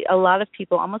long wait, a lot of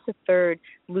people, almost a third,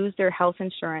 lose their health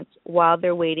insurance while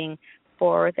they're waiting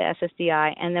for the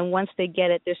SSDI, and then once they get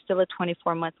it, there's still a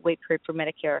 24-month wait period for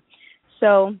Medicare.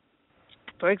 So,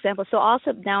 for example,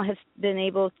 ALSUP now has been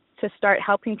able to start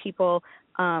helping people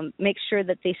make sure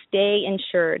that they stay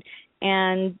insured,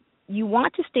 and you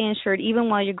want to stay insured even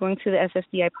while you're going through the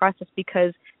SSDI process,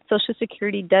 because Social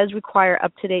Security does require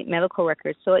up-to-date medical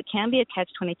records, so it can be a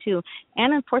catch-22.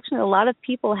 And unfortunately, a lot of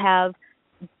people have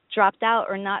dropped out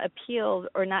or not appealed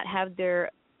or not have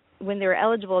when they were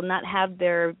eligible, not have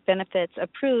their benefits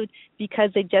approved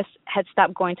because they just had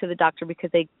stopped going to the doctor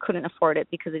because they couldn't afford it,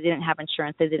 because they didn't have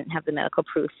insurance, they didn't have the medical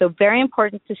proof. So very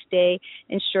important to stay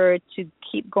insured, to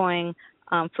keep going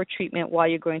for treatment while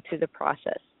you're going through the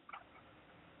process.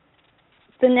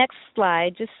 The next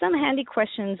slide, just some handy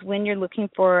questions when you're looking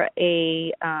for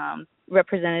a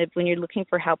representative, when you're looking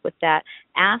for help with that.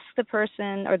 Ask the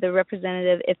person or the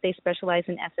representative if they specialize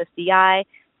in SSDI.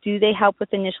 Do they help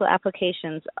with initial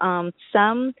applications?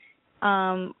 Some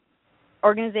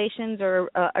organizations or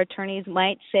attorneys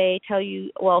might tell you,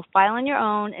 well, file on your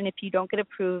own, and if you don't get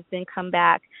approved, then come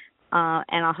back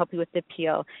and I'll help you with the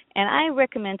appeal. And I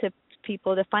recommend to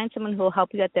people to find someone who will help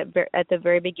you at the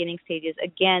very beginning stages,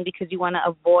 again, because you want to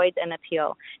avoid an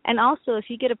appeal. And also, if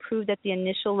you get approved at the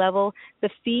initial level,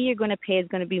 the fee you're going to pay is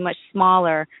going to be much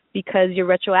smaller, because your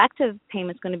retroactive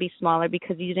payment is going to be smaller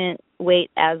because you didn't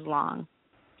wait as long.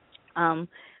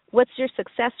 What's your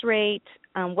success rate?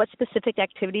 What specific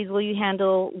activities will you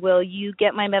handle? Will you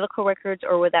get my medical records,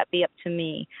 or will that be up to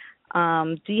me?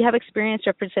 Do you have experience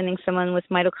representing someone with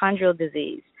mitochondrial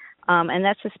disease? And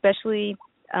that's especially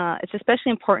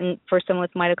important for someone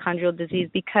with mitochondrial disease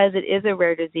because it is a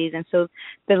rare disease, and so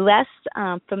the less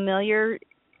familiar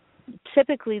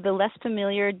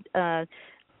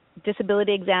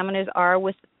disability examiners are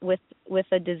with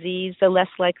a disease, the less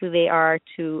likely they are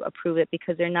to approve it,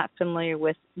 because they're not familiar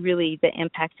with really the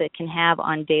impacts it can have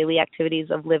on daily activities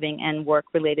of living and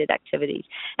work-related activities.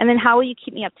 And then how will you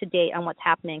keep me up to date on what's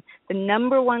happening? The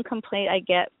number one complaint I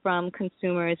get from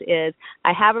consumers is,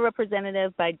 I have a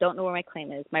representative, but I don't know where my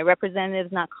claim is. My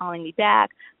representative's not calling me back.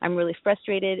 I'm really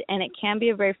frustrated, and it can be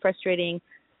a very frustrating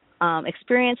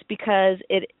experience, because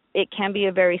it can be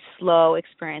a very slow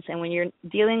experience. And when you're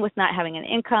dealing with not having an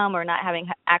income or not having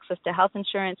access to health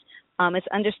insurance, it's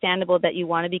understandable that you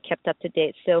want to be kept up to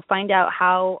date. So find out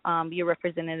how your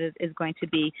representative is going to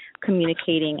be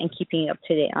communicating and keeping you up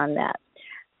to date on that.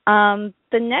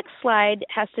 The next slide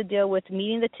has to deal with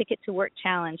meeting the Ticket to Work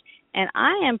challenge. And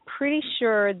I am pretty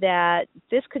sure that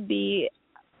this could be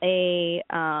a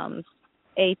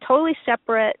totally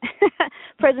separate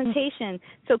presentation.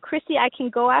 So, Christy, I can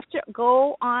go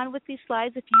on with these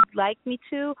slides if you'd like me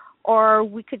to, or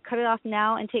we could cut it off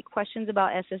now and take questions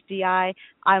about SSDI.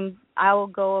 I will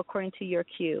go according to your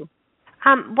cue.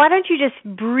 Why don't you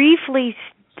just briefly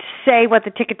say what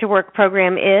the Ticket to Work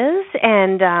program is,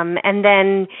 and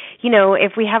then,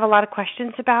 if we have a lot of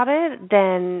questions about it,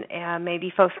 then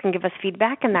maybe folks can give us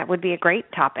feedback, and that would be a great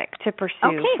topic to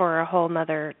pursue for a whole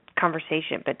nother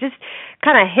conversation. But just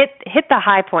kind of hit the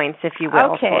high points, if you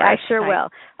will. Okay, I sure will.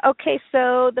 Okay,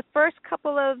 so the first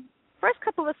couple of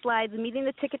slides, meeting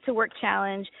the Ticket to Work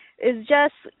challenge, is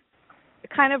just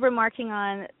kind of remarking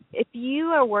on if you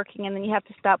are working and then you have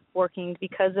to stop working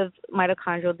because of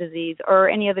mitochondrial disease or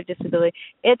any other disability,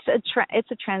 it's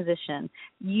a transition.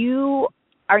 You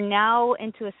are now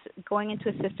going into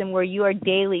a system where you are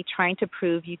daily trying to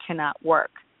prove you cannot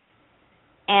work.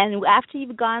 And after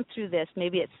you've gone through this,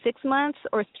 maybe it's 6 months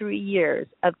or 3 years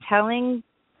of telling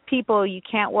people you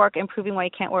can't work and proving why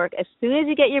you can't work, as soon as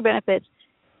you get your benefits,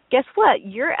 guess what?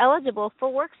 You're eligible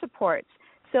for work supports.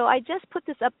 So I just put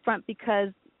this up front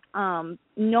because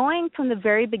knowing from the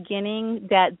very beginning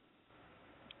that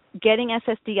getting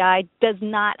SSDI does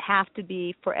not have to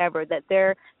be forever, that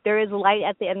there is light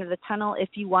at the end of the tunnel if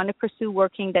you want to pursue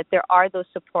working, that there are those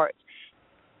supports.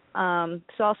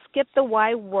 So I'll skip the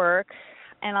why work,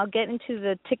 and I'll get into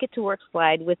the Ticket to Work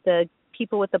slide with the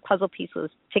people with the puzzle pieces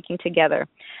ticking together.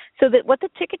 So that what the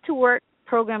Ticket to Work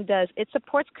program does, it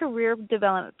supports career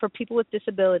development for people with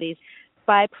disabilities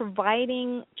by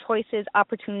providing choices,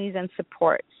 opportunities, and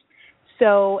supports.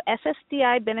 So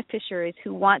SSDI beneficiaries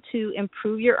who want to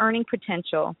improve your earning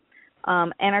potential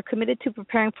and are committed to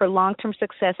preparing for long-term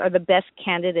success are the best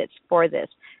candidates for this.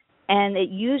 And it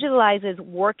utilizes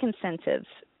work incentives.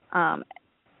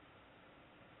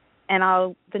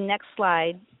 The next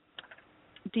slide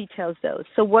details those.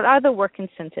 So what are the work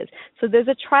incentives? So there's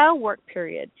a trial work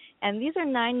period, and these are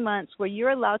 9 months where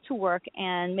you're allowed to work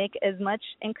and make as much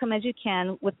income as you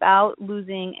can without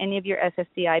losing any of your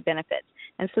SSDI benefits.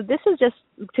 And so this is just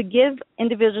to give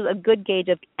individuals a good gauge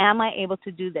of, am I able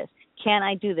to do this? Can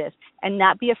I do this? And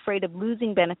not be afraid of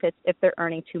losing benefits if they're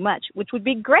earning too much, which would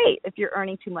be great if you're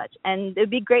earning too much. And it would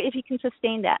be great if you can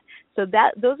sustain that. So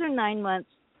those are 9 months,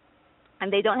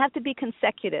 and they don't have to be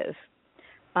consecutive.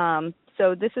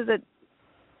 So this is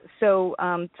so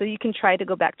you can try to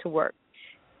go back to work.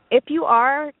 If you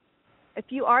are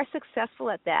successful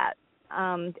at that,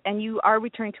 and you are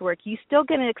returning to work, you still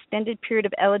get an extended period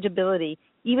of eligibility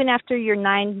even after your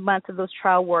 9 months of those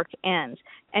trial work ends.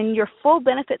 And your full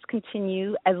benefits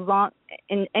continue as long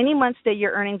in any months that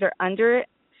your earnings are under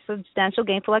substantial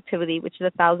gainful activity, which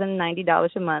is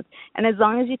 $1,090 a month, and as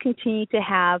long as you continue to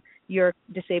have your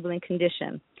disabling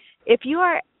condition. If you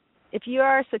are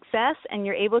a success and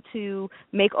you're able to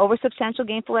make over substantial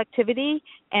gainful activity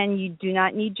and you do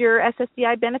not need your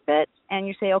SSDI benefits and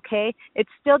you say, okay, it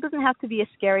still doesn't have to be a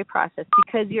scary process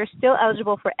because you're still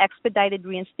eligible for expedited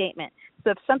reinstatement.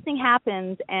 So if something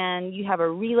happens and you have a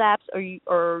relapse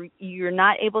or you're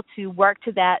not able to work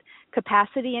to that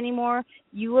capacity anymore,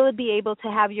 you will be able to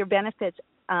have your benefits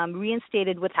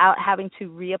reinstated without having to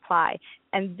reapply.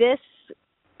 And this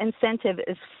incentive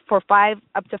is for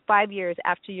up to 5 years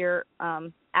after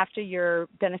your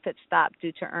benefits stop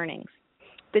due to earnings.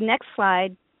 The next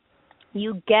slide,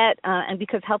 you get, and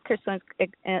because healthcare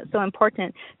is so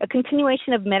important, a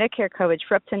continuation of Medicare coverage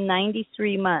for up to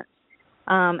 93 months.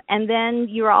 And then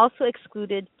you're also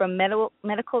excluded from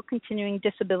medical continuing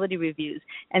disability reviews.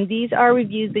 And these are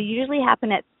reviews that usually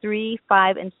happen at 3,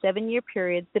 5, and 7-year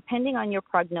periods, depending on your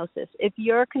prognosis. If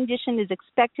your condition is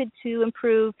expected to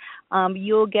improve,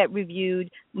 you'll get reviewed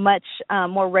much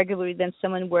more regularly than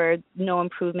someone where no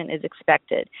improvement is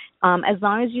expected. As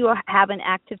long as you have an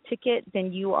active ticket,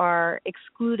 then you are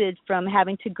excluded from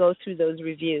having to go through those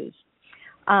reviews.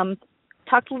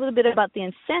 Talked a little bit about the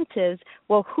incentives.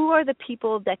 Well, who are the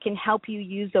people that can help you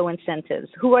use those incentives?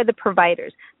 Who are the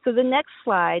providers? So the next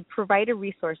slide, provider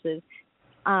resources.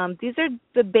 These are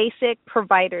the basic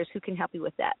providers who can help you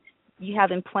with that. You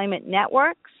have employment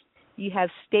networks. You have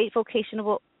state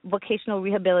vocational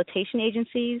rehabilitation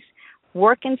agencies,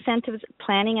 work incentives,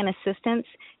 planning and assistance,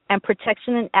 and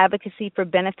protection and advocacy for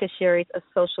beneficiaries of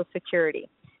Social Security.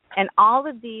 And all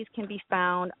of these can be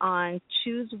found on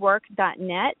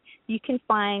choosework.net. You can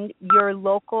find your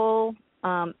local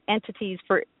entities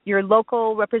for your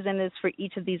local representatives for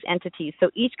each of these entities. So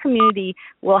each community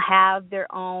will have their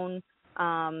own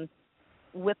WIPA,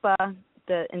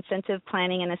 the Incentive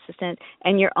Planning and Assistant,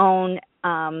 and your own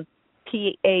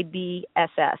PABSS.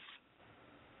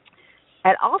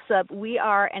 At ALSUP, we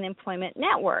are an employment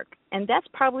network, and that's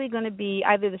probably going to be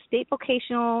either the state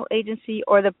vocational agency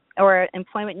or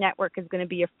employment network is going to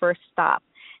be your first stop.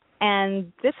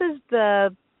 And this is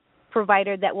the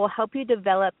provider that will help you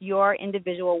develop your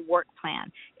individual work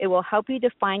plan. It will help you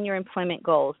define your employment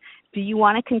goals. Do you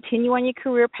want to continue on your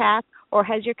career path, or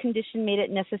has your condition made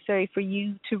it necessary for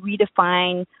you to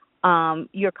redefine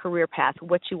your career path,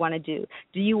 what you want to do?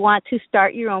 Do you want to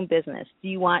start your own business? Do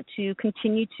you want to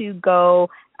continue to go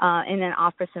in an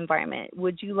office environment?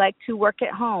 Would you like to work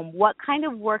at home? What kind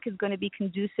of work is going to be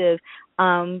conducive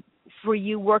for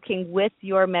you working with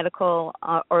your medical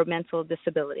or mental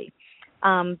disability?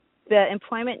 The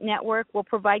Employment Network will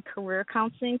provide career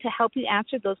counseling to help you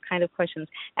answer those kind of questions,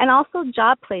 and also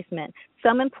job placement.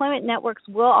 Some employment networks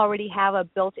will already have a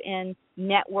built-in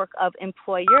network of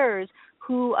employers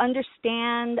who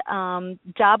understand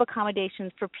job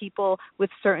accommodations for people with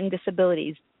certain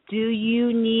disabilities. Do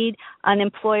you need an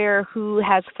employer who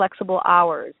has flexible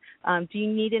hours? Do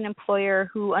you need an employer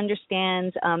who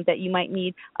understands that you might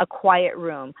need a quiet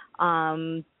room,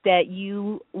 that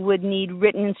you would need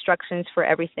written instructions for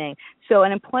everything? So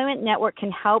an employment network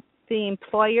can help the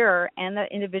employer and the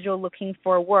individual looking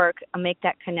for work make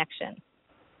that connection.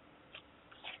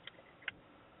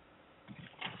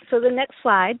 So the next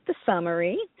slide, the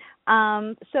summary.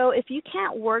 So if you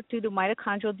can't work due to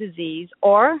mitochondrial disease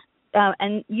or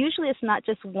and usually it's not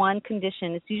just one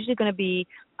condition. It's usually going to be,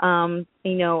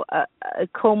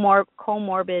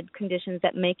 comorbid conditions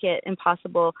that make it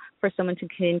impossible for someone to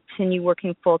continue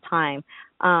working full time.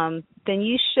 Then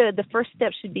the first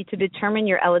step should be to determine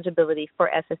your eligibility for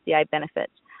SSDI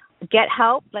benefits. Get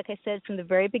help, like I said, from the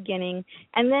very beginning.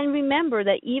 And then remember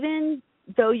that even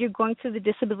though you're going through the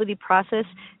disability process,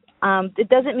 it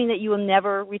doesn't mean that you will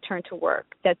never return to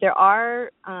work, that there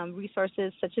are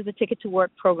resources such as the Ticket to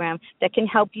Work program that can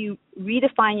help you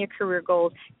redefine your career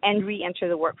goals and re-enter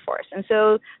the workforce. And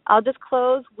so I'll just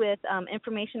close with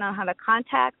information on how to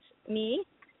contact me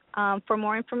for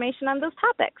more information on those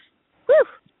topics. Woo!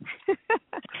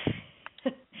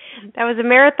 That was a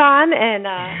marathon, and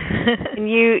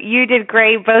you did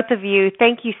great, both of you.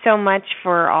 Thank you so much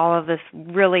for all of this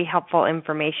really helpful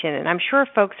information, and I'm sure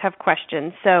folks have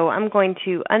questions, so I'm going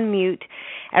to unmute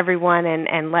everyone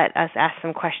and let us ask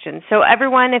some questions. So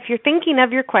everyone, if you're thinking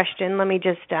of your question, let me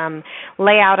just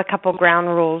lay out a couple ground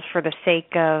rules for the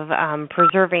sake of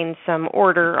preserving some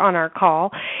order on our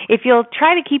call. If you'll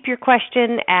try to keep your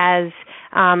question as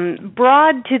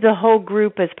broad to the whole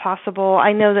group as possible.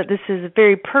 I know that this is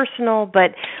very personal,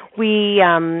 but we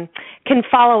can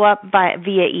follow up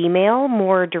via email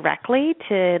more directly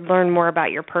to learn more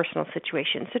about your personal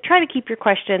situation. So try to keep your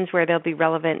questions where they'll be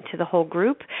relevant to the whole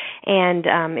group. And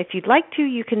if you'd like to,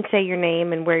 you can say your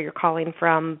name and where you're calling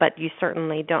from, but you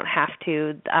certainly don't have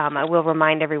to. I will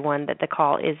remind everyone that the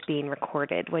call is being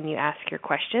recorded when you ask your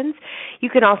questions. You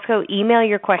can also email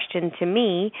your question to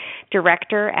me,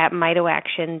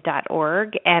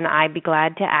 director@mitoaction.org, and I'd be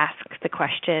glad to ask the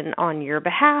question on your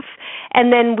behalf.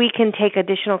 And then we can take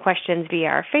additional questions via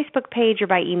our Facebook page or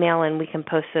by email, and we can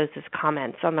post those as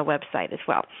comments on the website as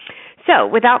well. So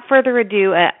without further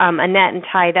ado, Annette and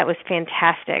Ty, that was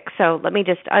fantastic. So let me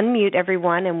just unmute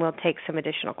everyone, and we'll take some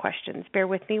additional questions. Bear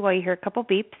with me while you hear a couple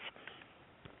beeps.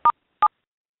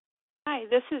 Hi,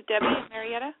 this is Debbie in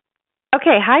Marietta.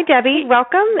 Okay, hi Debbie,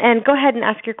 welcome, and go ahead and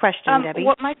ask your question, Debbie.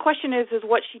 What my question is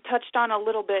what she touched on a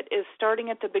little bit is starting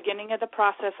at the beginning of the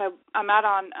process. I'm out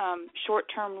on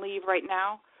short-term leave right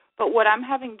now, but what I'm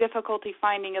having difficulty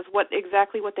finding is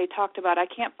exactly what they talked about. I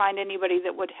can't find anybody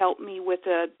that would help me with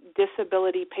the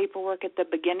disability paperwork at the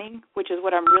beginning, which is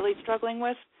what I'm really struggling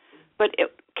with. But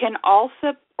can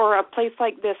ALSUP or a place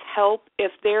like this help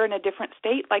if they're in a different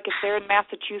state, like if they're in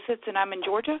Massachusetts and I'm in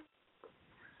Georgia?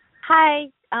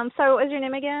 Hi. Sorry, what was your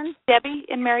name again? Debbie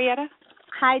in Marietta.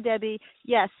 Hi, Debbie.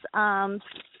 Yes,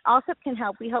 ALSUP can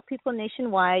help. We help people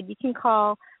nationwide. You can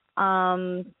call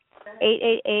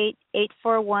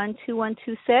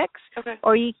 888-841-2126, okay.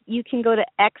 Or you can go to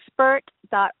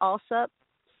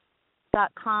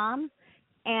expert.alsup.com,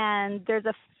 and there's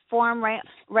a form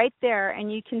right there,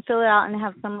 and you can fill it out and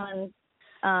have someone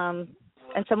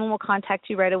will contact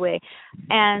you right away.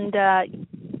 And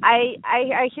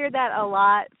I hear that a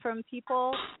lot from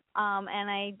people, and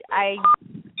I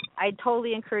I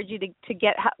totally encourage you to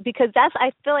get, because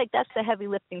I feel like that's the heavy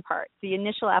lifting part, the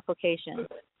initial application.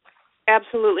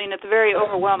 Absolutely, and it's very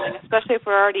overwhelming, especially if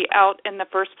we're already out in the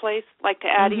first place. Like, to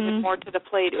add even more to the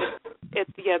plate,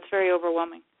 it's very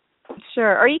overwhelming.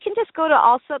 Sure, or you can just go to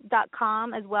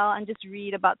allsup.com as well and just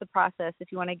read about the process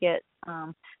if you want to get.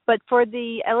 But for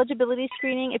the eligibility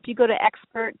screening, if you go to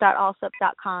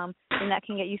expert.allsup.com, then that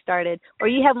can get you started. Or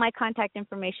you have my contact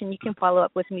information. You can follow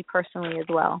up with me personally as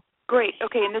well. Great.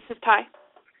 Okay, and this is Ty?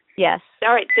 Yes.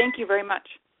 All right, thank you very much.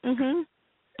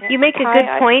 You make a good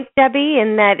point, Debbie,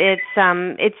 in that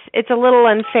it's a little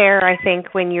unfair, I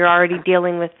think, when you're already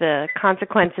dealing with the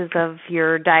consequences of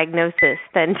your diagnosis,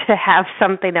 than to have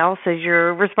something else as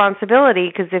your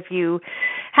responsibility. Because if you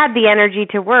had the energy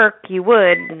to work, you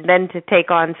would. And then to take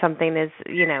on something as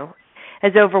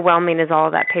overwhelming as all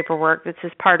of that paperwork. This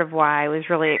is part of why I was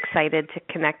really excited to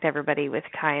connect everybody with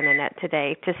Kai and Annette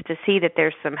today, just to see that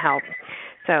there's some help.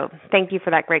 So thank you for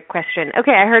that great question.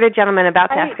 Okay, I heard a gentleman about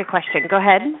to ask a question. Go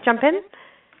ahead, jump in.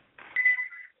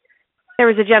 There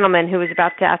was a gentleman who was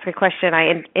about to ask a question.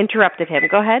 I interrupted him.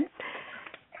 Go ahead.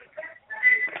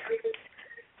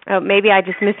 Oh, maybe I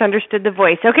just misunderstood the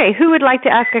voice. Okay, who would like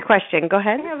to ask a question? Go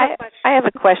ahead. I have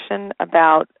a question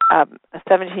about a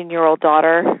 17-year-old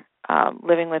daughter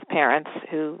living with parents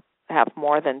who have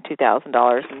more than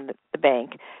 $2,000 in the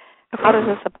bank. Okay. How does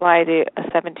this apply to a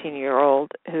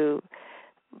 17-year-old who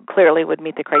clearly would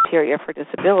meet the criteria for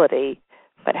disability,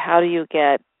 but how do you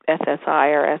get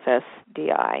SSI or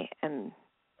SSDI,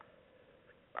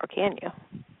 or can you?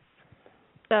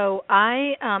 So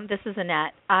this is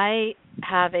Annette. I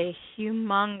have a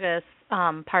humongous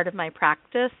part of my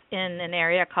practice in an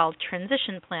area called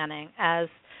transition planning. As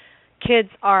kids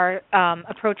are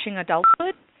approaching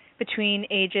adulthood, between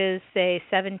ages, say,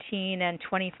 17 and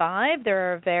 25,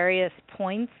 there are various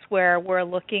points where we're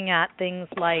looking at things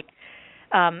like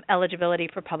eligibility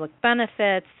for public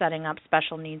benefits, setting up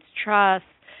special needs trusts,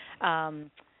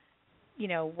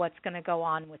 what's going to go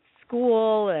on with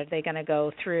school, are they going to go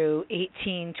through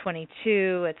 18,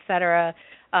 22, et cetera,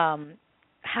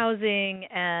 housing,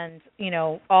 and,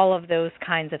 all of those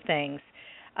kinds of things,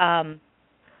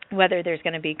 whether there's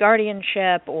going to be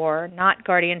guardianship or not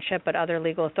guardianship, but other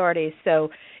legal authorities. So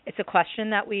it's a question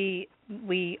that we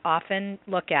often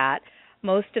look at.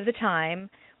 Most of the time,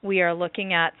 we are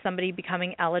looking at somebody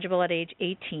becoming eligible at age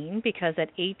 18, because at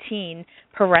 18,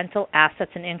 parental assets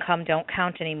and income don't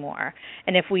count anymore.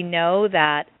 And if we know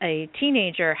that a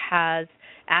teenager has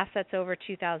assets over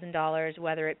 $2,000,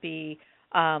 whether it be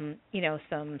some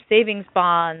savings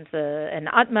bonds, an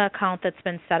UTMA account that's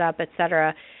been set up, et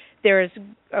cetera, there is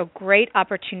a great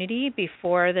opportunity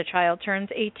before the child turns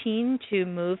 18 to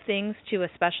move things to a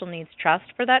special needs trust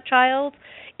for that child,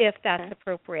 if that's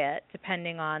appropriate,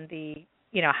 depending on the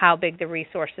how big the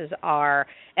resources are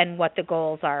and what the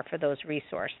goals are for those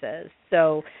resources.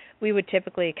 So we would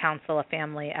typically counsel a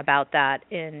family about that.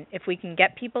 If we can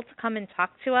get people to come and talk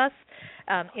to us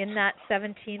in that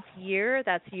 17th year,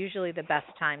 that's usually the best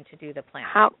time to do the plan.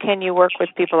 How can you work with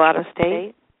people out of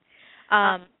state?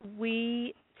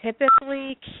 We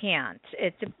typically can't.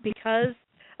 Because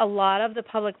a lot of the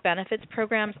public benefits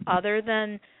programs, other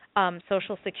than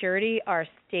Social Security, are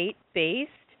state-based.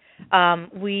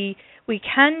 We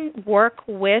can work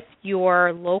with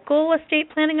your local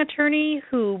estate planning attorney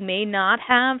who may not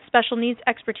have special needs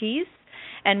expertise,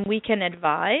 and we can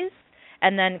advise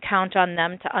and then count on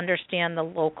them to understand the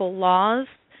local laws,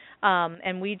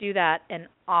 and we do that an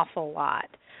awful lot.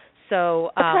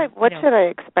 So what should I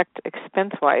expect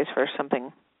expense-wise for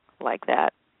something like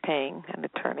that, paying an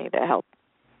attorney to help?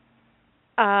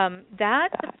 That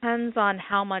depends on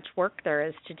how much work there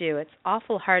is to do. It's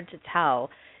awful hard to tell.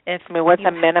 What's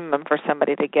a minimum for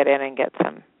somebody to get in and get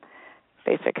some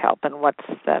basic help, and what's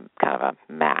the kind of a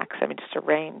max? Just a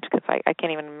range, because I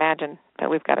can't even imagine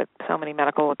that we've got so many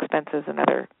medical expenses and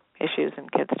other issues,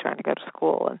 and kids trying to go to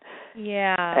school. And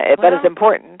but it's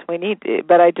important. We need,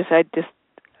 but I just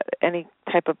any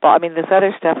type of this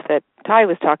other stuff that Ty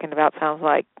was talking about sounds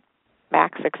like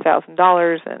max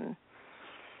 $6,000 and.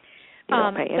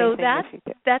 So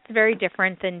that's very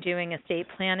different than doing estate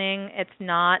planning. It's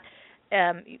not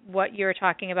what you're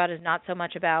talking about is not so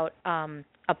much about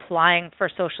applying for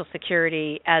Social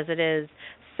Security as it is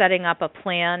setting up a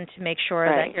plan to make sure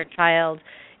that your child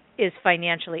is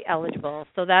financially eligible.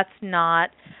 So that's not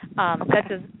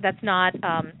that's not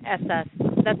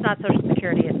Social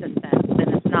Security assistance,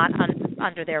 and it's not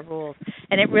under their rules.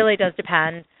 And it really does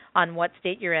depend on what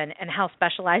state you're in and how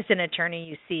specialized an attorney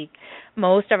you seek.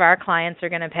 Most of our clients are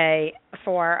going to pay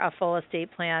for a full estate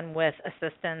plan with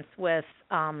assistance with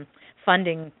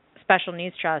funding special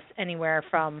needs trust anywhere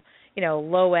from,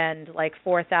 low end like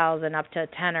 $4,000 up to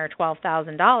 $10,000 or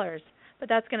 $12,000. But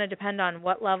that's going to depend on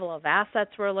what level of assets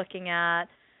we're looking at,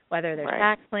 whether there's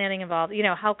tax planning involved,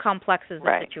 how complex is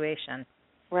the situation.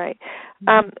 Right.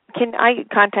 Can I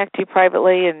contact you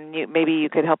privately, and maybe you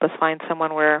could help us find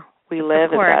someone where we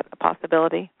live? Is that a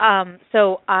possibility?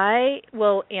 So I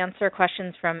will answer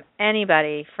questions from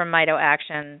anybody from Mito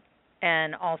Action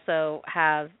and also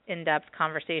have in-depth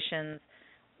conversations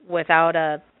without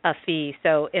a fee.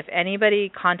 So if anybody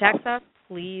contacts us,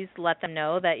 please let them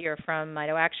know that you're from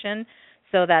Mito Action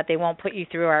so that they won't put you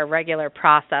through our regular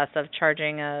process of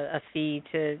charging a fee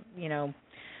to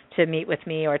meet with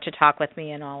me or to talk with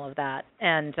me and all of that.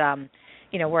 And, I'm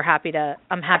happy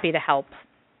to help.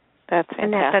 That's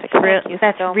fantastic.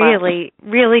 That's really,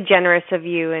 really generous of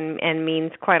you and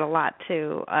means quite a lot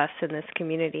to us in this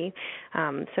community.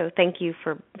 So thank you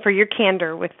for your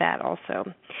candor with that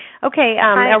also. Okay,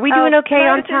 are we doing okay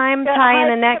on time, Ty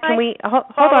and Annette? Can we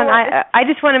hold on? I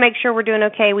just want to make sure we're doing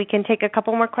okay. We can take a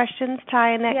couple more questions. Ty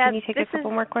and Annette, can you take a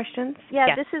couple more questions?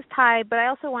 Yeah, this is Ty, but I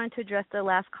also wanted to address the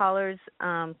last caller's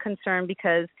concern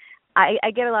because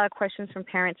I get a lot of questions from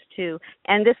parents too,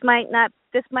 and this might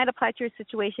apply to your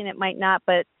situation, it might not,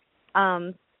 but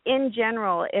in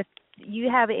general, if you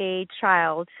have a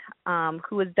child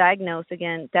who was diagnosed,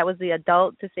 again, that was the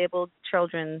Adult Disabled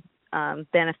Children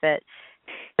benefit,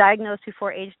 diagnosed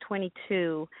before age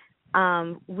 22,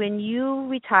 when you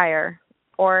retire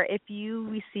or if you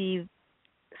receive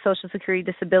Social Security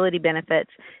disability benefits,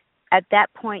 at that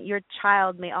point your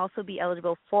child may also be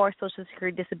eligible for Social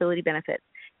Security disability benefits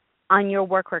on your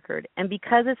work record. And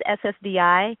because it's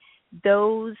SSDI,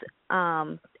 those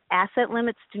asset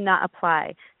limits do not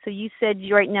apply. So you said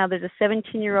right now there's a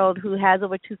 17-year-old who has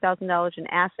over $2,000 in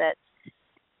assets.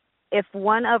 If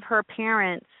one of her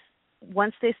parents,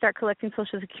 once they start collecting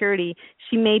Social Security,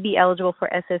 she may be eligible for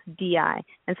SSDI.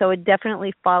 And so it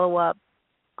definitely follow up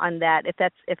on that if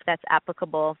that's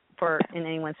applicable in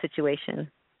anyone's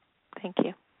situation. Thank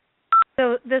you.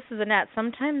 So this is Annette.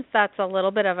 Sometimes that's a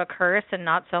little bit of a curse and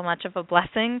not so much of a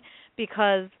blessing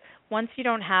because once you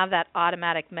don't have that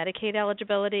automatic Medicaid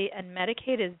eligibility, and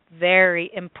Medicaid is very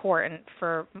important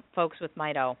for folks with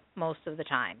Mito most of the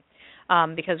time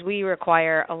because we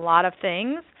require a lot of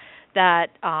things that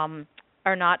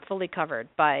are not fully covered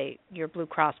by your Blue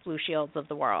Cross Blue Shields of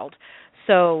the world.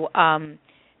 So,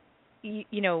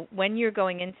 when you're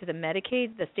going into the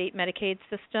Medicaid, the state Medicaid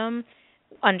system,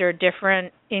 under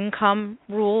different income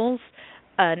rules,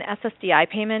 an SSDI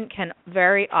payment can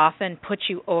very often put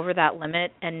you over that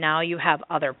limit, and now you have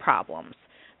other problems.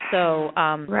 So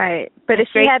right, but if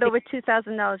she had over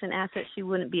 $2,000 in assets, she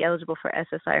wouldn't be eligible for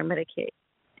SSI or Medicaid.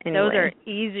 Anyway. Those are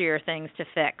easier things to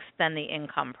fix than the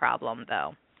income problem,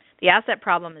 though. The asset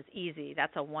problem is easy.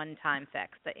 That's a one-time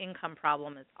fix. The income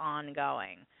problem is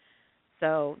ongoing.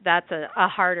 So that's a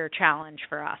harder challenge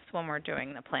for us when we're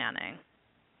doing the planning.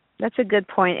 That's a good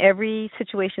point. Every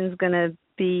situation is going to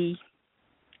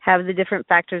have the different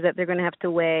factors that they're going to have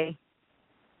to weigh.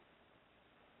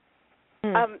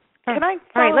 Can I All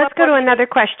right, let's go to another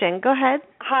question. Go ahead.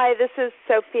 Hi, this is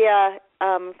Sophia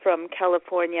from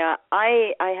California.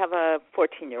 I have a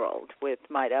 14-year-old with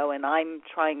Mito, and I'm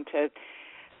trying to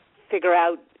figure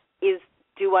out,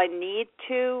 do I need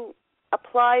to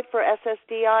apply for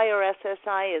SSDI or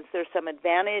SSI? Is there some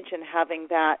advantage in having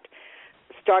that,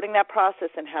 starting that process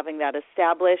and having that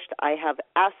established? I have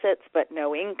assets but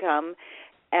no income,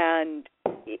 and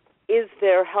is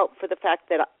there help for the fact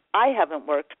that I haven't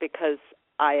worked because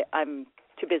I'm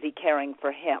too busy caring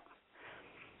for him?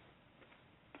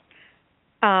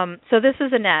 So this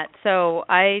is Annette. So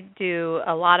I do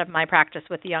a lot of my practice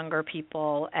with younger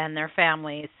people and their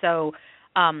families. So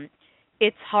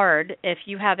it's hard. If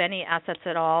you have any assets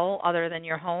at all other than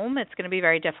your home, it's going to be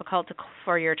very difficult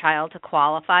for your child to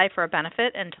qualify for a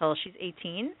benefit until she's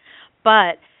 18.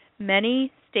 But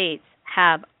many states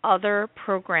have other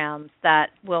programs that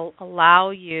will allow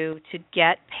you to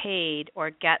get paid or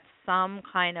get some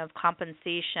kind of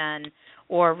compensation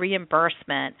or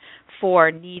reimbursement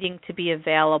for needing to be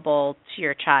available to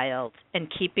your child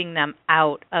and keeping them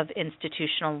out of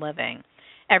institutional living.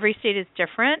 Every state is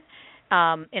different.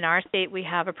 In our state, we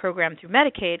have a program through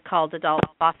Medicaid called Adult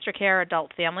Foster Care,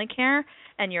 Adult Family Care,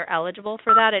 and you're eligible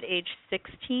for that at age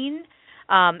 16.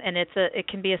 And it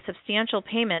can be a substantial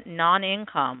payment,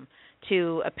 non-income,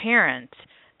 to a parent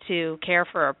to care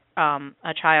for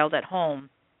a child at home.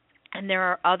 And there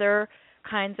are other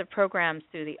kinds of programs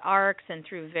through the ARCs and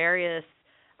through various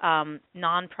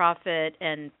nonprofit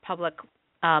and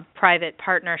public-private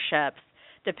partnerships,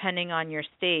 depending on your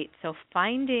state. So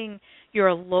finding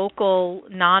your local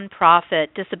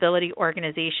nonprofit disability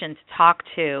organization to talk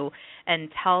to and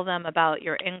tell them about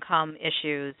your income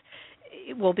issues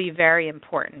will be very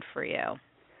important for you.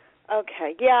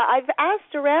 Okay. Yeah, I've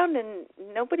asked around and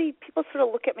people sort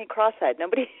of look at me cross-eyed.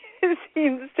 Nobody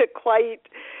seems to quite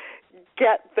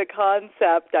get the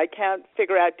concept. I can't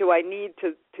figure out, do I need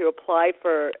to apply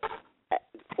for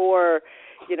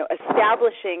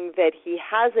establishing that he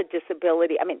has a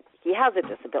disability. I mean, he has a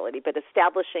disability, but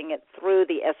establishing it through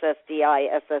the SSDI,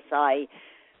 SSI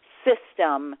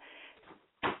system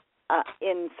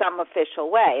in some official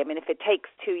way. I mean, if it takes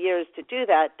 2 years to do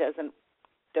that,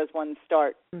 does one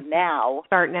start now?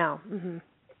 Start now.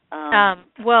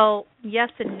 Mm-hmm. Well, yes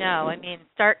and no. I mean,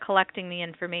 start collecting the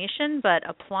information, but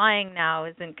applying now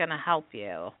isn't going to help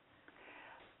you.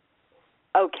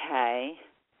 Okay.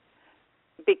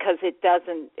 Because it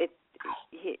doesn't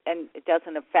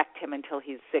affect him until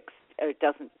he's 6.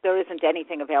 There isn't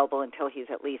anything available until he's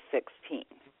at least 16.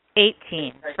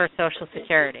 18 for Social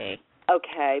Security.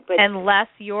 Okay, but unless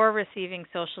you're receiving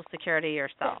Social Security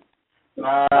yourself.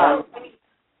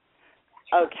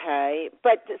 Okay,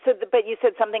 but you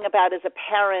said something about as a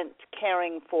parent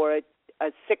caring for a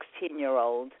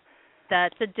 16-year-old.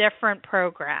 That's a different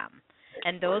program.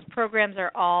 And those programs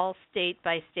are all state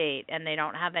by state, and they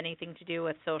don't have anything to do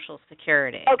with Social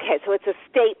Security. Okay, so it's a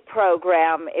state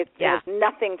program. It has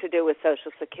nothing to do with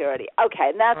Social Security. Okay,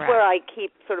 and that's where I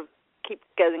keep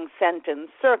getting sent in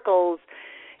circles.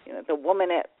 The woman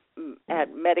at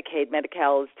Medicaid,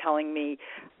 Medi-Cal is telling me,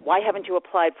 why haven't you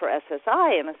applied for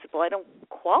SSI? And I said, well, I don't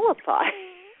qualify.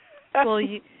 Well,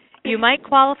 you might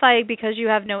qualify because you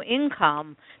have no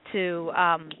income to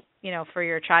for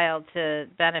your child to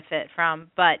benefit from,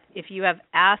 but if you have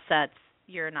assets,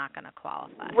 you're not going to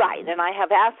qualify. Right, and I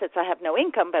have assets. I have no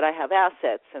income, but I have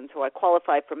assets, and so I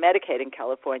qualify for Medicaid in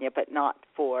California, but not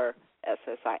for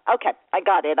SSI. Okay, I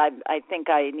got it. I think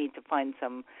I need to find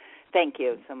some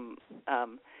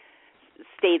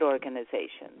state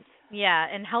organizations. Yeah,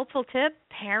 and helpful tip,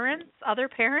 other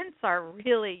parents are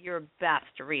really your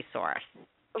best resource.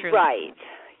 Truly. Right,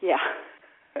 yeah.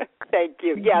 Thank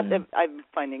you. Yeah, I'm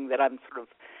finding that I'm sort of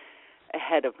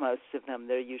ahead of most of them.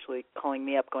 They're usually calling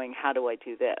me up going, how do I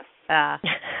do this?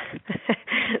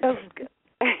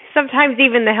 Sometimes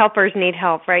even the helpers need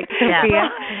help, right, Sophia? Yeah.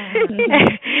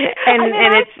 and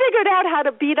I figured out how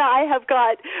to beat it. I have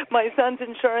got my son's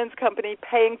insurance company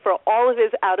paying for all of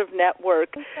his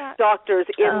out-of-network doctors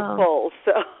in full.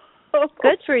 So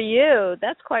good for you.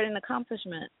 That's quite an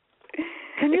accomplishment.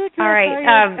 Can you all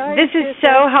right. This is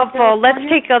so helpful. Let's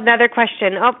take another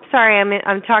question. Oh, sorry,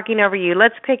 I'm talking over you.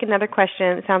 Let's take another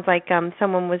question. It sounds like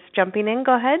someone was jumping in.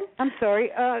 Go ahead. I'm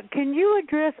sorry. Can you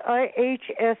address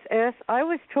IHSS? I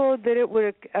was told that it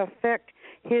would affect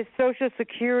his Social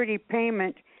Security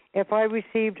payment if I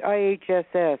received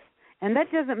IHSS, and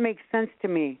that doesn't make sense to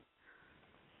me.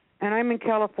 And I'm in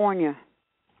California.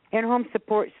 In-home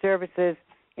support services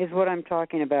is what I'm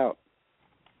talking about.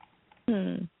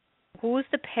 Who's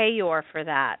the payor for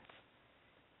that?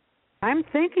 I'm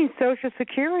thinking Social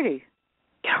Security.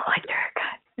 You don't like the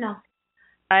haircut? No.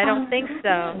 I don't think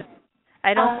so.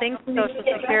 I don't think Social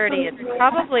Security. It's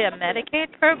probably a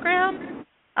Medicaid program,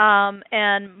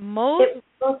 and most... It's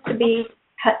supposed to be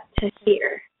cut to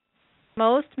here.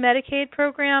 Most Medicaid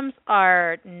programs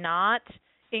are not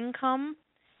income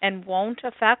and won't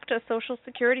affect a Social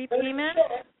Security payment,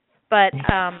 but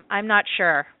I'm not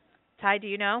sure. Ty, do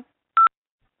you know?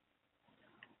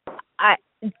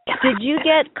 Did you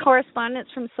get correspondence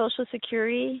from Social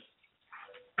Security?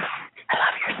 I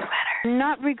love your sweater.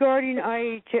 Not regarding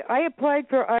IHSS. I applied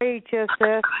for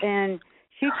IHSS, and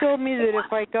she told me that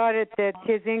if I got it, that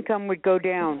his income would go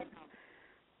down.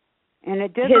 And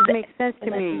it doesn't make sense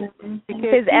to me. Because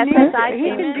his SSI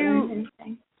payment.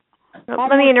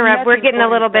 Let me interrupt. We're getting a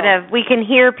little bit of, we can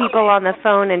hear people on the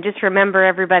phone, and just remember,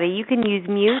 everybody, you can use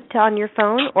mute on your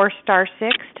phone or *6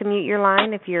 to mute your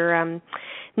line if you're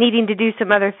needing to do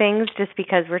some other things, just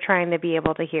because we're trying to be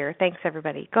able to hear. Thanks,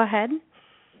 everybody. Go ahead.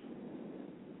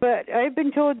 But I've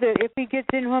been told that if he gets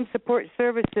in-home support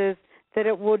services, that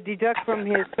it will deduct from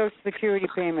his Social Security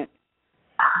payment.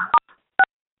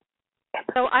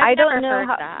 So I don't know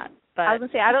how that. But I was going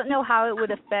to say, I don't know how it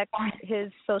would affect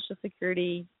his Social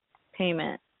Security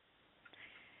payment.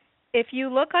 If you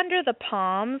look under the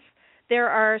palms, there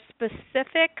are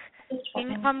specific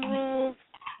income rules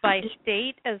by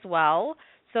state as well.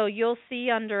 So you'll see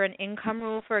under an income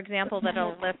rule, for example, that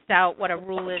it'll list out what a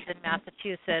rule is in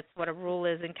Massachusetts, what a rule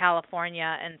is in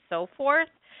California, and so forth.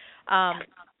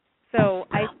 So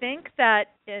I think that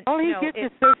all he gets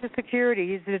is Social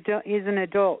Security. He's an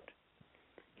adult.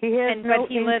 He has no but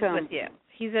he income. lives with you.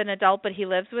 He's an adult, but he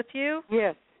lives with you?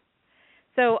 Yes.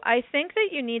 So I think that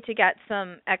you need to get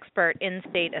some expert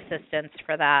in-state assistance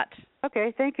for that.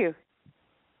 Okay, thank you.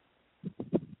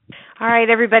 All right,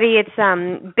 everybody, it's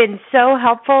been so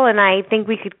helpful, and I think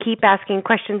we could keep asking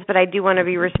questions, but I do want to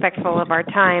be respectful of our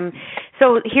time.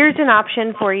 So here's an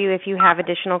option for you if you have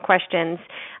additional questions.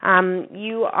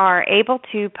 You are able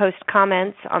to post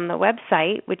comments on the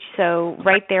website, so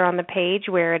right there on the page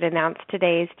where it announced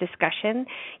today's discussion,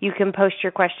 you can post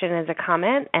your question as a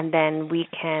comment, and then we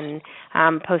can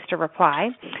post a reply.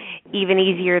 Even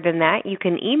easier than that, you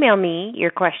can email me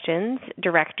your questions,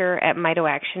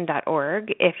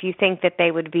 director@mitoaction.org, if you think that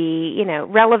they would be,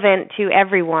 relevant to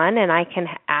everyone, and I can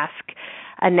ask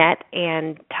Annette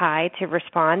and Ty to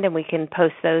respond, and we can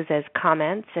post those as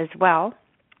comments as well.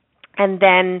 And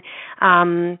then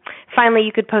finally,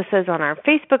 you could post those on our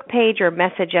Facebook page or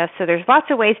message us. So there's lots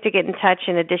of ways to get in touch.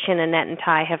 In addition, Annette and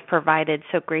Ty have provided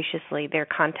so graciously their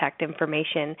contact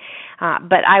information.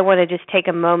 But I want to just take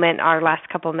a moment, our last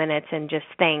couple minutes, and just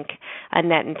thank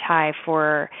Annette and Ty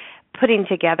for putting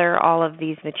together all of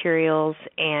these materials.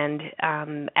 And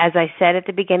as I said at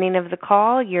the beginning of the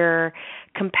call, your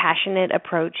compassionate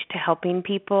approach to helping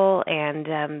people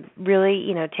and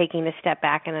really, taking a step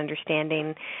back and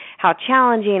understanding how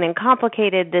challenging and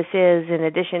complicated this is, in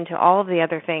addition to all of the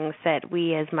other things that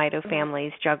we as Mito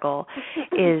families juggle,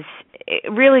 it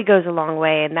really goes a long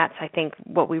way. And that's, I think,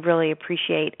 what we really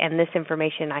appreciate. And this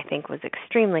information, I think, was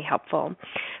extremely helpful.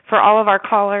 For all of our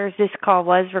callers, this call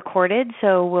was recorded,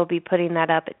 so we'll be putting that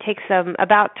up. It takes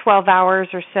about 12 hours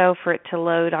or so for it to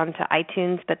load onto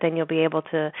iTunes, but then you'll be able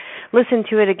to listen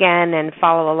to it again and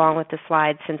follow along with the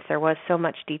slides, since there was so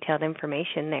much detailed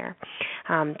information there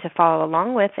to follow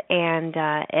along with. And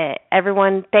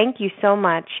everyone, thank you so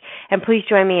much. And please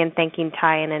join me in thanking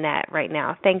Ty and Annette right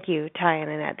now. Thank you, Ty and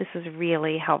Annette. This was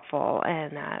really helpful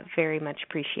and very much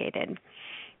appreciated.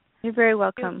 You're very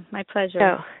welcome. My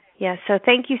pleasure. So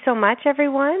thank you so much,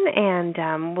 everyone, and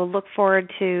we'll look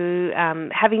forward to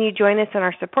having you join us in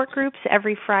our support groups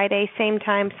every Friday, same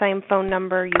time, same phone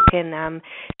number. You can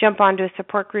jump onto a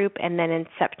support group, and then in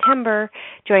September,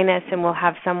 join us, and we'll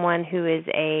have someone who is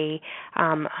a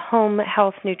home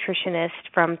health nutritionist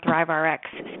from ThriveRx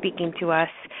speaking to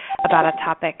us about a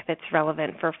topic that's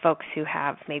relevant for folks who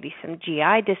have maybe some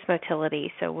GI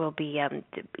dysmotility. So we'll be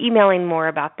emailing more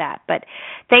about that. But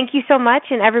thank you so much,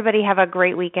 and everybody have a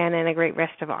great weekend and a great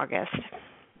rest of August.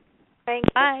 Thank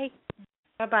you. Bye.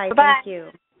 Bye-bye. Bye-bye. Thank you.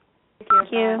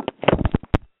 Thank you.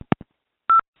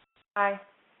 Bye.